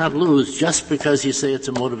he does not lose just because you say it's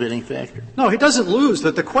a motivating factor. No, he doesn't lose.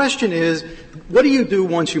 But the question is, what do you do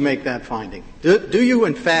once you make that finding? Do you,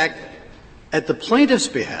 in fact, at the plaintiff's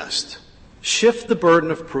behest, shift the burden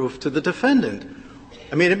of proof to the defendant?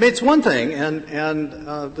 I mean, it's one thing, and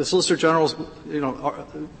the Solicitor General's,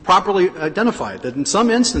 properly identified that in some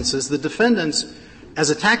instances the defendants, as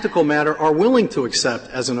a tactical matter, are willing to accept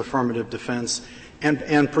as an affirmative defense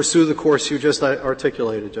and pursue the course you just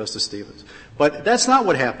articulated, Justice Stevens. But that's not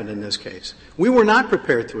what happened in this case. We were not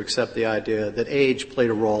prepared to accept the idea that age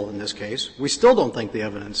played a role in this case. We still don't think the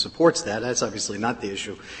evidence supports that. That's obviously not the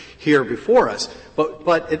issue here before us.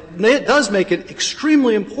 But it does make it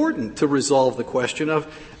extremely important to resolve the question of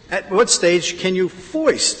at what stage can you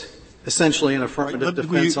foist essentially an affirmative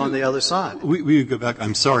defense on the other side. We go back.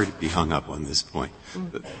 I'm sorry to be hung up on this point.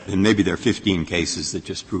 And maybe there are 15 cases that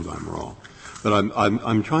just prove I'm wrong. But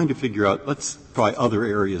I'm trying to figure out, let's try other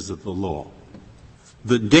areas of the law.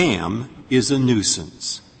 The dam is a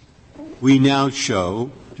nuisance. We now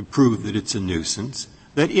show, to prove that it's a nuisance,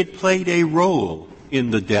 that it played a role in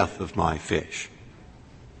the death of my fish.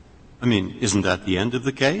 I mean, isn't that the end of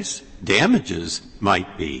the case? Damages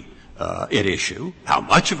might be at issue. How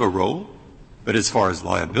much of a role? But as far as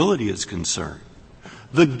liability is concerned,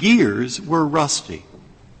 the gears were rusty.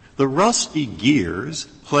 The rusty gears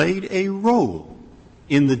played a role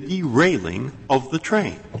in the derailing of the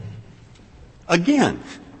train. Again,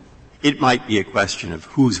 it might be a question of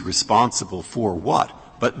who's responsible for what,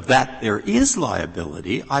 but that there is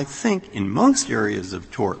liability, I think, in most areas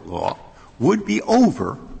of tort law, would be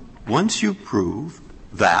over once you prove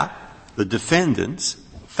that the defendant's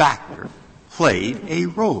factor played a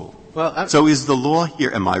role. Well, so is the law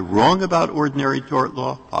here, am I wrong about ordinary tort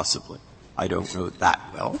law? Possibly. I don't know that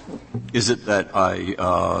well. Is it that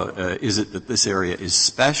this area is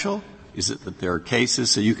special? Is it that there are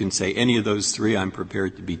cases, so you can say any of those three, I'm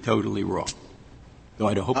prepared to be totally wrong? Though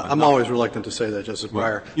I hope I'm always reluctant to say that, Justice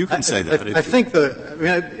Breyer. You can say that. I think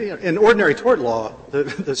in ordinary tort law,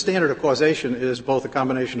 the standard of causation is both a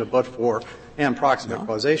combination of but-for and proximate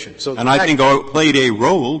causation. So and I think played a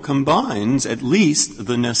role combines at least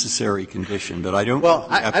the necessary condition, but I don't. Well,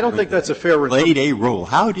 I don't think that's a fair. Played a role.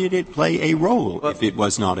 How did it play a role if it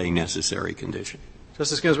was not a necessary condition?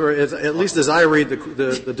 Justice Ginsburg, at least as I read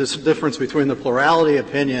the difference between the plurality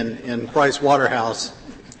opinion in Price Waterhouse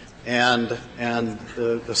and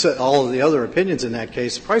all of the other opinions in that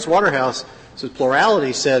case, Price Waterhouse So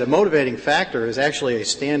plurality said a motivating factor is actually a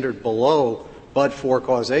standard below but-for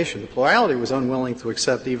causation. The plurality was unwilling to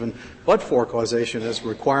accept even but-for causation as a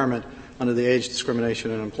requirement under the Age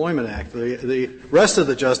Discrimination and Employment Act. The rest of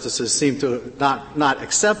the justices seem to not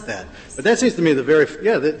accept that. But that seems to me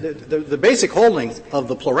the basic holding of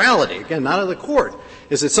the plurality, again, not of the court,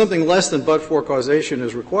 is that something less than but-for causation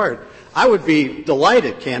is required. I would be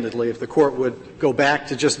delighted, candidly, if the court would go back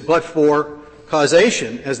to just but-for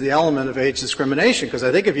causation as the element of age discrimination, because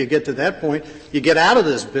I think if you get to that point, you get out of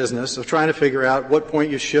this business of trying to figure out what point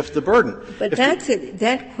you shift the burden. But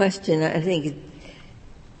that question, I think,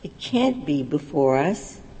 it can't be before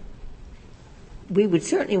us. We would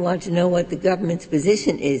certainly want to know what the government's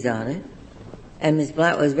position is on it. And Ms.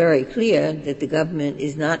 Blatt was very clear that the government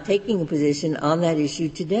is not taking a position on that issue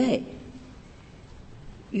today.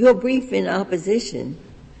 Your brief in opposition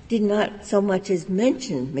did not so much as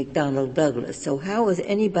mention McDonnell Douglas. So how was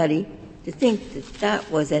anybody to think that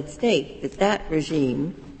that was at stake, that that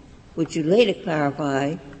regime, which you later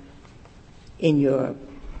clarify in your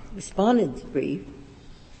respondent's brief,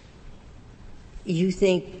 you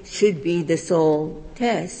think should be the sole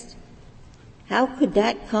test? How could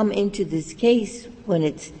that come into this case when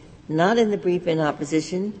it's not in the brief in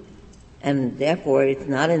opposition, and therefore it's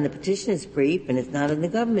not in the petitioner's brief and it's not in the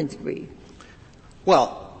government's brief?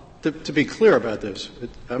 Well, to be clear about this,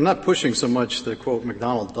 I'm not pushing so much the, quote,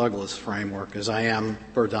 McDonnell-Douglas framework as I am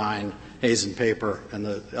Burdine, Hayes and Paper, and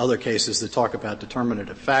the other cases that talk about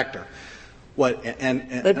determinative factor. All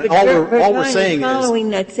we're saying is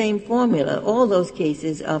following that same formula. All those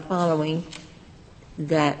cases are following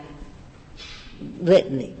that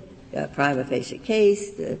litany. The prima facie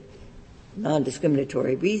case, the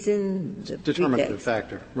non-discriminatory reason, the determinative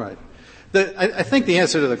factor, right. I think the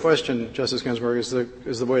answer to the question, Justice Ginsburg, is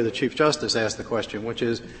the way the Chief Justice asked the question, which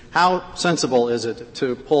is how sensible is it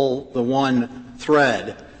to pull the one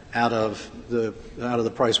thread out of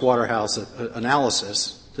the Price Waterhouse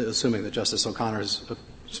analysis, assuming that Justice O'Connor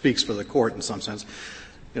speaks for the court in some sense,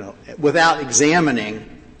 without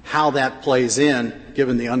examining how that plays in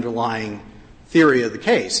given the underlying theory of the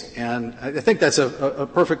case. And I think that's a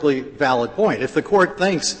perfectly valid point. If the court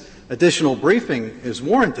thinks additional briefing is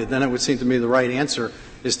warranted, then it would seem to me the right answer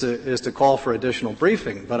is to call for additional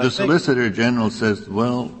briefing. But the Solicitor General says,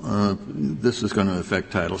 well, this is going to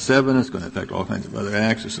affect Title VII, it's going to affect all kinds of other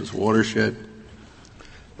acts, this is watershed.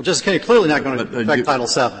 Well, Justice Kennedy, clearly not going to affect Title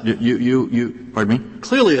VII. Pardon me?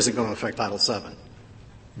 Clearly isn't going to affect Title VII.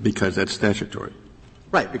 Because that's statutory.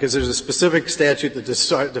 Right, because there's a specific statute that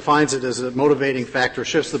defines it as a motivating factor,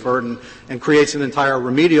 shifts the burden, and creates an entire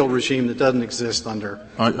remedial regime that doesn't exist under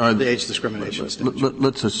the age discrimination statute.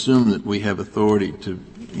 Let's assume that we have authority to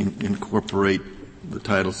incorporate the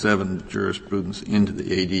Title VII jurisprudence into the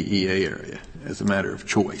ADEA area as a matter of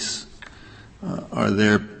choice. Are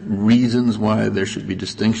there reasons why there should be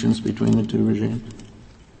distinctions between the two regimes?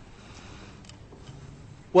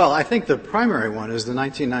 Well, I think the primary one is the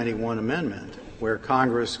 1991 amendment, where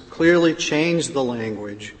Congress clearly changed the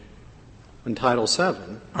language in Title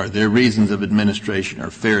VII. Are there reasons of administration or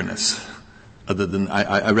fairness other than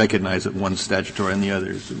I recognize that one's statutory and the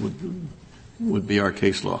other's would be our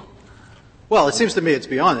case law? Well, it seems to me it's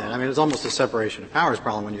beyond that. I mean, it's almost a separation of powers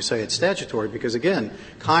problem when you say it's statutory because, again,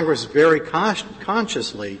 Congress very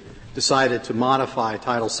consciously decided to modify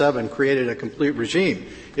Title VII, created a complete regime.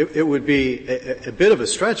 It would be a bit of a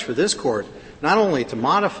stretch for this Court not only to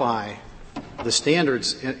modify the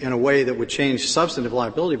standards in a way that would change substantive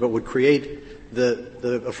liability, but would create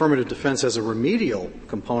the affirmative defense as a remedial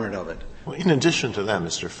component of it. Well, in addition to that,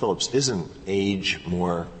 Mr. Phillips, isn't age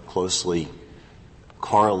more closely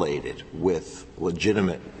correlated with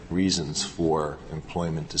legitimate reasons for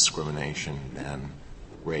employment discrimination than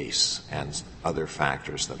race and other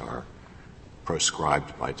factors that are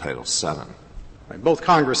proscribed by Title VII? Right. Both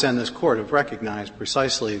Congress and this Court have recognized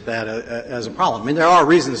precisely that as a problem. I mean, there are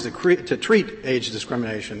reasons to treat age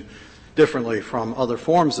discrimination differently from other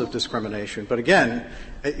forms of discrimination. But again,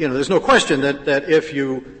 there's no question that if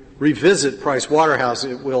you revisit Price Waterhouse,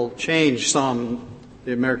 it will change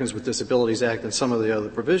the Americans with Disabilities Act and some of the other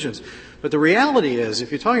provisions. But the reality is,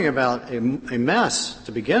 if you're talking about a mess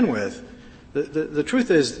to begin with, the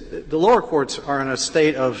truth is the lower courts are in a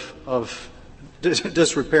state of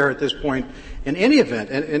disrepair at this point in any event,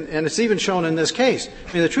 and it's even shown in this case.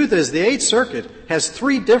 I mean, the truth is the Eighth Circuit has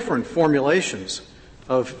three different formulations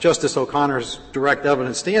of Justice O'Connor's direct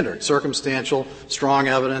evidence standard: circumstantial, strong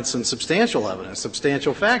evidence, and substantial evidence,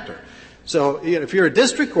 substantial factor. So if you're a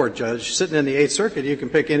district court judge sitting in the Eighth Circuit, you can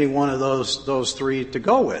pick any one of those three to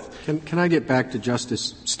go with. Can I get back to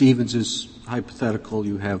Justice Stevens's hypothetical?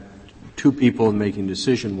 You have two people making a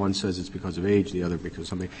decision. One says it's because of age, the other because of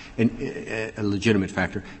something, and a legitimate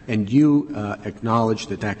factor. And you acknowledge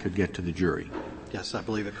that that could get to the jury. Yes, I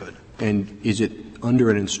believe it could. And is it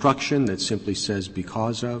under an instruction that simply says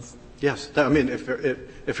because of? Yes. I mean,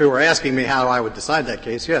 if you were asking me how I would decide that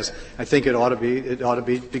case, yes, I think it ought to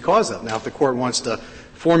be because of. Now, if the court wants to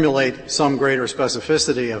formulate some greater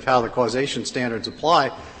specificity of how the causation standards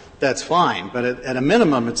apply, that's fine. But at a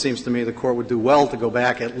minimum, it seems to me the court would do well to go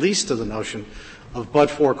back at least to the notion of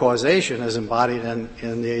but-for causation as embodied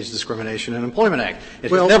in the Age Discrimination and Employment Act.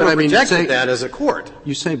 It has never rejected that as a court.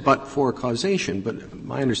 You say but-for causation, but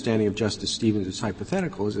my understanding of Justice Stevens'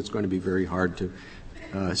 hypothetical is it's going to be very hard to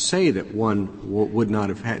say that one would not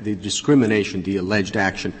have had the discrimination, the alleged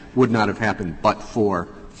action, would not have happened but for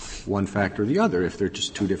one factor or the other if they're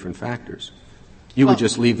just two different factors. You would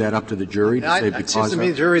just leave that up to the jury to say because of? It seems to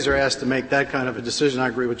me juries are asked to make that kind of a decision. I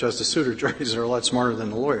agree with Justice Souter. Juries are a lot smarter than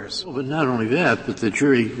the lawyers. Well, but not only that, but the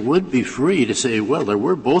jury would be free to say, well, there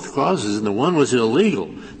were both causes and the one was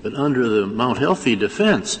illegal. But under the Mount Healthy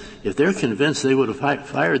defense, if they're convinced they would have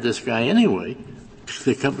fired this guy anyway,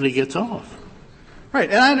 the company gets off. Right,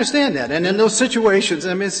 and I understand that. And in those situations,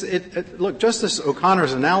 I mean, look, Justice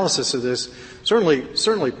O'Connor's analysis of this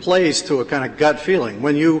certainly plays to a kind of gut feeling.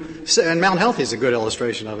 When you say, and Mount Healthy is a good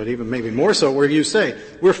illustration of it, even maybe more so, where you say,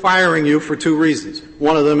 we're firing you for two reasons.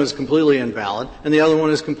 One of them is completely invalid, and the other one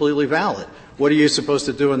is completely valid. What are you supposed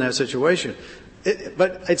to do in that situation?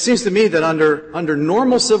 But it seems to me that under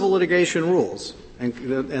normal civil litigation rules,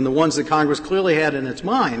 and the ones that Congress clearly had in its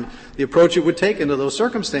mind, the approach it would take into those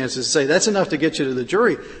circumstances is to say that's enough to get you to the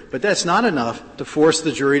jury, but that's not enough to force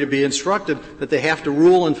the jury to be instructed that they have to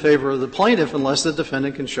rule in favor of the plaintiff unless the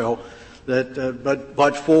defendant can show that,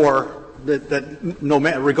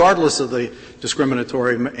 regardless of the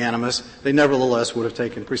discriminatory animus, they nevertheless would have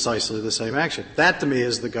taken precisely the same action. That, to me,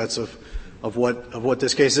 is the guts of what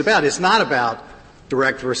this case is about. It's not about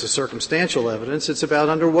direct versus circumstantial evidence. It's about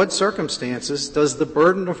under what circumstances does the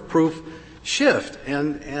burden of proof shift.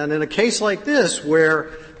 And in a case like this,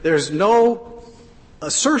 where there's no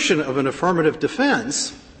assertion of an affirmative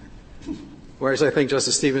defense, whereas I think,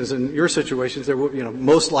 Justice Stevens, in your situations,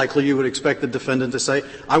 most likely you would expect the defendant to say,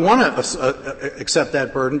 I want to accept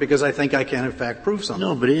that burden because I think I can, in fact, prove something.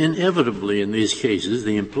 No, but inevitably in these cases,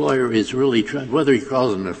 the employer is really trying, whether he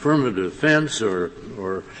calls it an affirmative defense or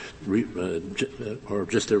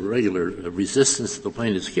just a regular resistance to the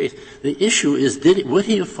plaintiff's case. The issue is, would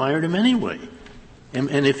he have fired him anyway? And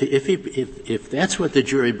if that's what the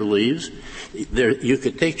jury believes, you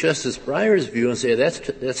could take Justice Breyer's view and say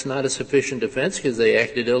that's not a sufficient defense because they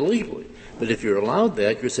acted illegally. But if you're allowed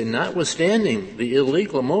that, you're saying, notwithstanding the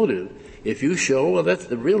illegal motive, if you show, well, that's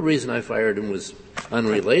the real reason I fired him was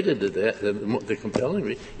unrelated to that, the compelling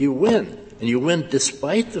reason, you win. And you win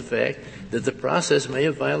despite the fact that the process may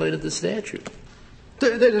have violated the statute.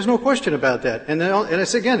 There's no question about that. And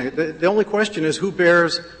it's, again, the only question is who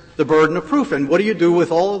bears the burden of proof. And what do you do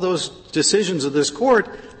with all of those decisions of this Court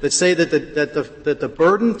that say that the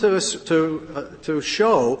burden to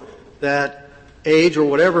show that age or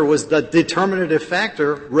whatever was the determinative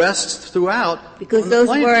factor rests throughout? Because those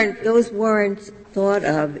weren't thought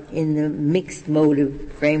of in the mixed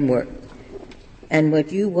motive framework. And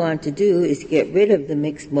what you want to do is get rid of the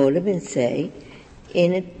mixed motive and say,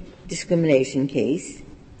 in a discrimination case,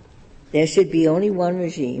 there should be only one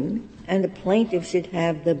regime, and the plaintiff should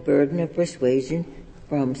have the burden of persuasion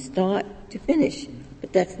from start to finish.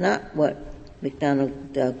 But that's not what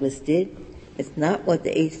McDonnell Douglas did. It's not what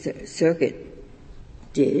the Eighth Circuit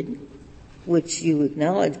did, which you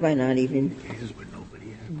acknowledge by not even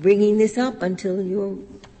bringing this up until you're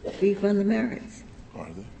brief on the merits.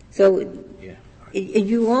 So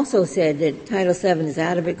you also said that Title VII is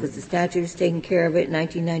out of it because the statute is taking care of it in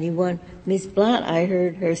 1991. Ms. Blatt, I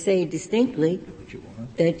heard her say distinctly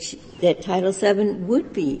that Title VII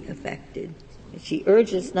would be affected. She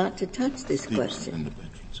urges not to touch this question.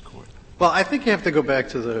 Well, I think you have to go back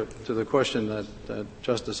to the question that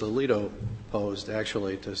Justice Alito posed,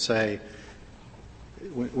 actually, to say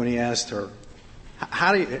when he asked her,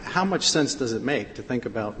 how much sense does it make to think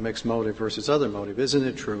about mixed motive versus other motive? Isn't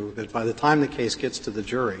it true that by the time the case gets to the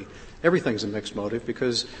jury, everything's a mixed motive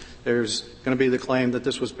because there's going to be the claim that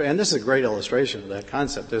this was – and this is a great illustration of that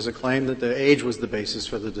concept. There's a claim that the age was the basis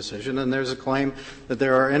for the decision, and there's a claim that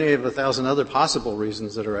there are any of 1,000 other possible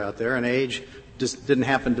reasons that are out there, and age just didn't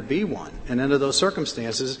happen to be one. And under those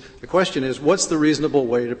circumstances, the question is, what's the reasonable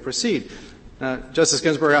way to proceed? Justice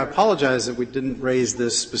Ginsburg, I apologize that we didn't raise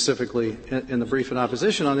this specifically in the brief in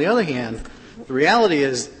opposition. On the other hand, the reality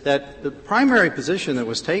is that the primary position that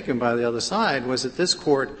was taken by the other side was that this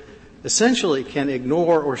Court essentially can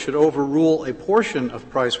ignore or should overrule a portion of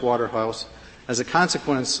Price Waterhouse as a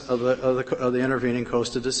consequence of the intervening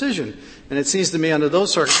Costa decision. And it seems to me under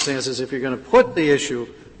those circumstances, if you're going to put the issue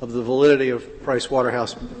of the validity of Price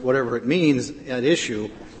Waterhouse, whatever it means, at issue,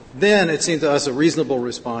 then it seems to us a reasonable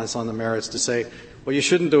response on the merits to say, well, you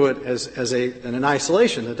shouldn't do it in an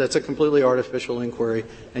isolation, that's a completely artificial inquiry,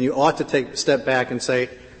 and you ought to take a step back and say,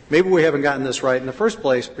 maybe we haven't gotten this right in the first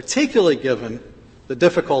place, particularly given the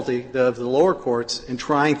difficulty of the lower courts in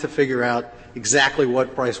trying to figure out exactly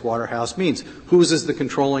what Price Waterhouse means. Whose is the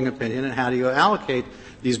controlling opinion, and how do you allocate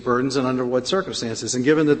these burdens, and under what circumstances? And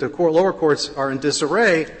given that the lower courts are in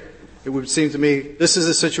disarray, it would seem to me this is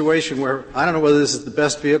a situation where I don't know whether this is the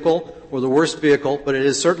best vehicle or the worst vehicle, but it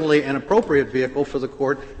is certainly an appropriate vehicle for the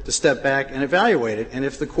court to step back and evaluate it. And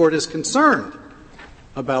if the court is concerned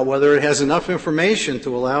about whether it has enough information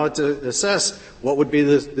to allow it to assess what would be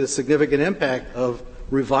the significant impact of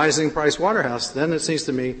revising Price Waterhouse, then it seems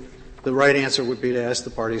to me the right answer would be to ask the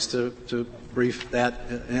parties to brief that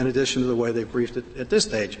in addition to the way they briefed it at this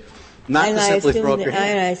stage. Not to simply throw up your hand.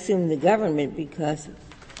 And I assume the government, because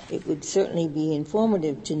it would certainly be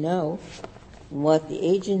informative to know what the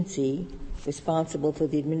agency responsible for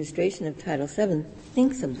the administration of Title VII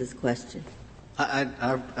thinks of this question.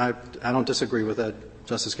 I don't disagree with that,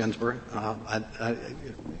 Justice Ginsburg. I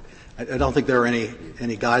don't think there are any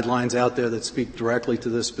guidelines out there that speak directly to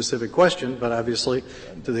this specific question, but obviously,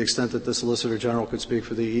 to the extent that the Solicitor General could speak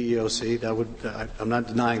for the EEOC, I'm not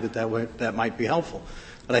denying that might be helpful.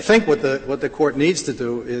 But I think what the Court needs to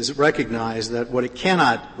do is recognize that what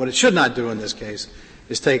it should not do in this case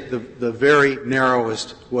is take the very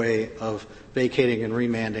narrowest way of vacating and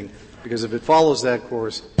remanding, because if it follows that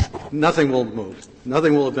course, nothing will move.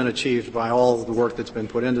 Nothing will have been achieved by all of the work that's been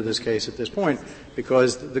put into this case at this point,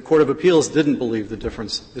 because the Court of Appeals didn't believe the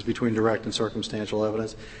difference is between direct and circumstantial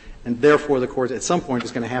evidence, and therefore the Court at some point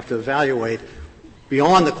is going to have to evaluate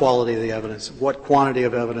beyond the quality of the evidence what quantity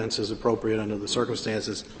of evidence is appropriate under the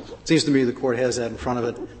circumstances. It seems to me the Court has that in front of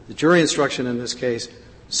it. The jury instruction in this case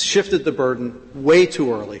shifted the burden way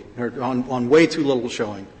too early, or on way too little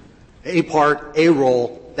showing. A part, a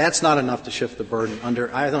role, that's not enough to shift the burden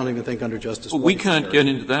I don't even think under Justice White's we can't get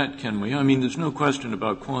into that, can we? I mean, there's no question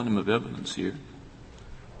about quantum of evidence here.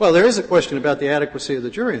 Well, there is a question about the adequacy of the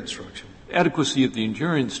jury instruction. Adequacy of the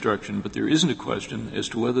jury instruction, but there isn't a question as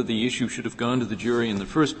to whether the issue should have gone to the jury in the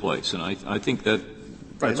first place, and I think that.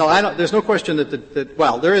 Right. No, there's no question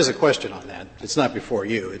well, there is a question on that. It's not before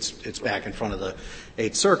you. It's back in front of the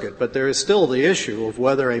Eighth Circuit. But there is still the issue of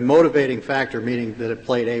whether a motivating factor, meaning that it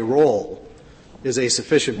played a role, is a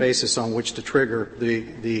sufficient basis on which to trigger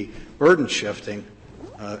the burden shifting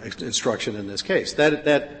instruction in this case.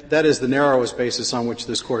 That is the narrowest basis on which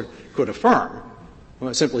this Court could affirm. I'm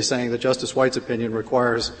not simply saying that Justice White's opinion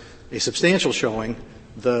requires a substantial showing.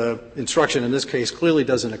 The instruction in this case clearly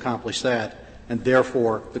doesn't accomplish that, and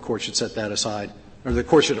therefore the Court should set that aside, or the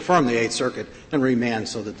Court should affirm the Eighth Circuit and remand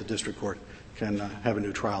so that the district court can have a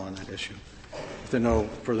new trial on that issue. If there are no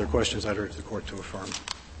further questions, I'd urge the Court to affirm.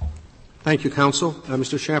 Thank you, counsel.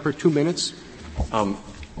 Mr. Schapper, 2 minutes.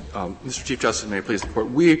 Mr. Chief Justice, may it please the Court,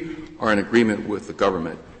 we are in agreement with the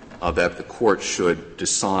government that the Court should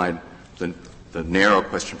decide the narrow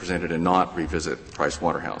question presented and not revisit Price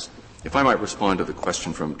Waterhouse. If I might respond to the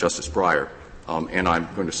question from Justice Breyer, and I'm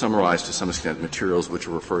going to summarize to some extent materials which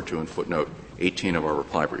are referred to in footnote 18 of our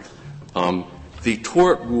reply brief. The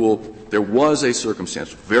tort rule, there was a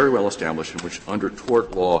circumstance very well established in which under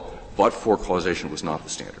tort law but-for causation was not the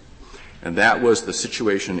standard. And that was the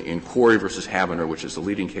situation in Corey v. Havener, which is the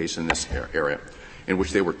leading case in this area, in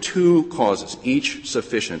which there were 2 causes, each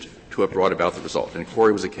sufficient to have brought about the result. And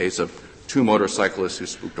Corey was a case of 2 motorcyclists who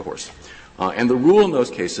spooked a horse. And the rule in those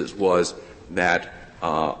cases was that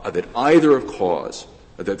either cause,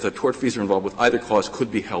 that the tortfeasor involved with either cause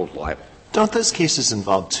could be held liable. Don't those cases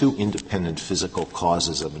involve 2 independent physical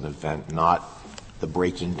causes of an event, not the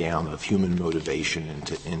breaking down of human motivation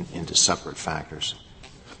into separate factors?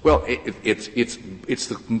 Well, it's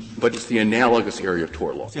the analogous area of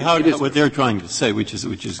tort law. See, what they're trying to say, which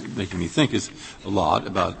is making me think, is a lot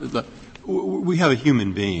about we have a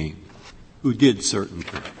human being who did certain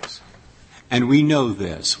things, and we know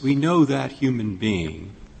this. We know that human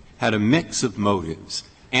being had a mix of motives,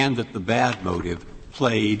 and that the bad motive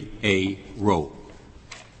played a role.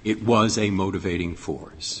 It was a motivating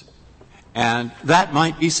force, and that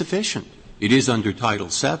might be sufficient. It is under Title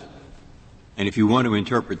VII. And if you want to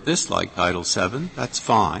interpret this like Title VII, that's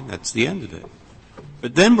fine. That's the end of it.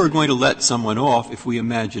 But then we're going to let someone off if we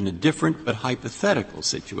imagine a different but hypothetical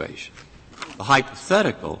situation. The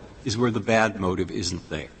hypothetical is where the bad motive isn't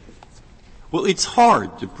there. Well, it's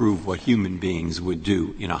hard to prove what human beings would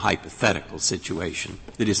do in a hypothetical situation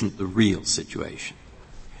that isn't the real situation.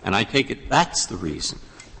 And I take it that's the reason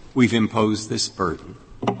we've imposed this burden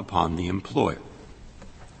upon the employer.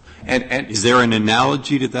 And is there an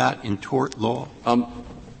analogy to that in tort law?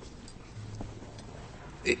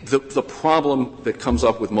 The problem that comes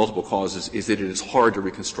up with multiple causes is that it is hard to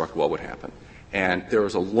reconstruct what would happen. And there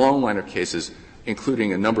is a long line of cases,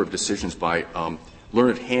 including a number of decisions by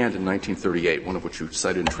Learned Hand in 1938, one of which you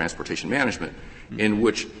cited in Transportation Management, in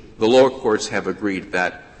which the lower courts have agreed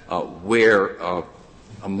that where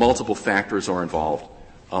multiple factors are involved,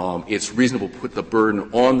 it's reasonable to put the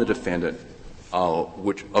burden on the defendant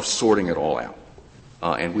of sorting it all out.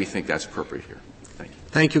 And we think that's appropriate here. Thank you.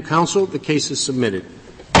 Thank you, counsel. The case is submitted.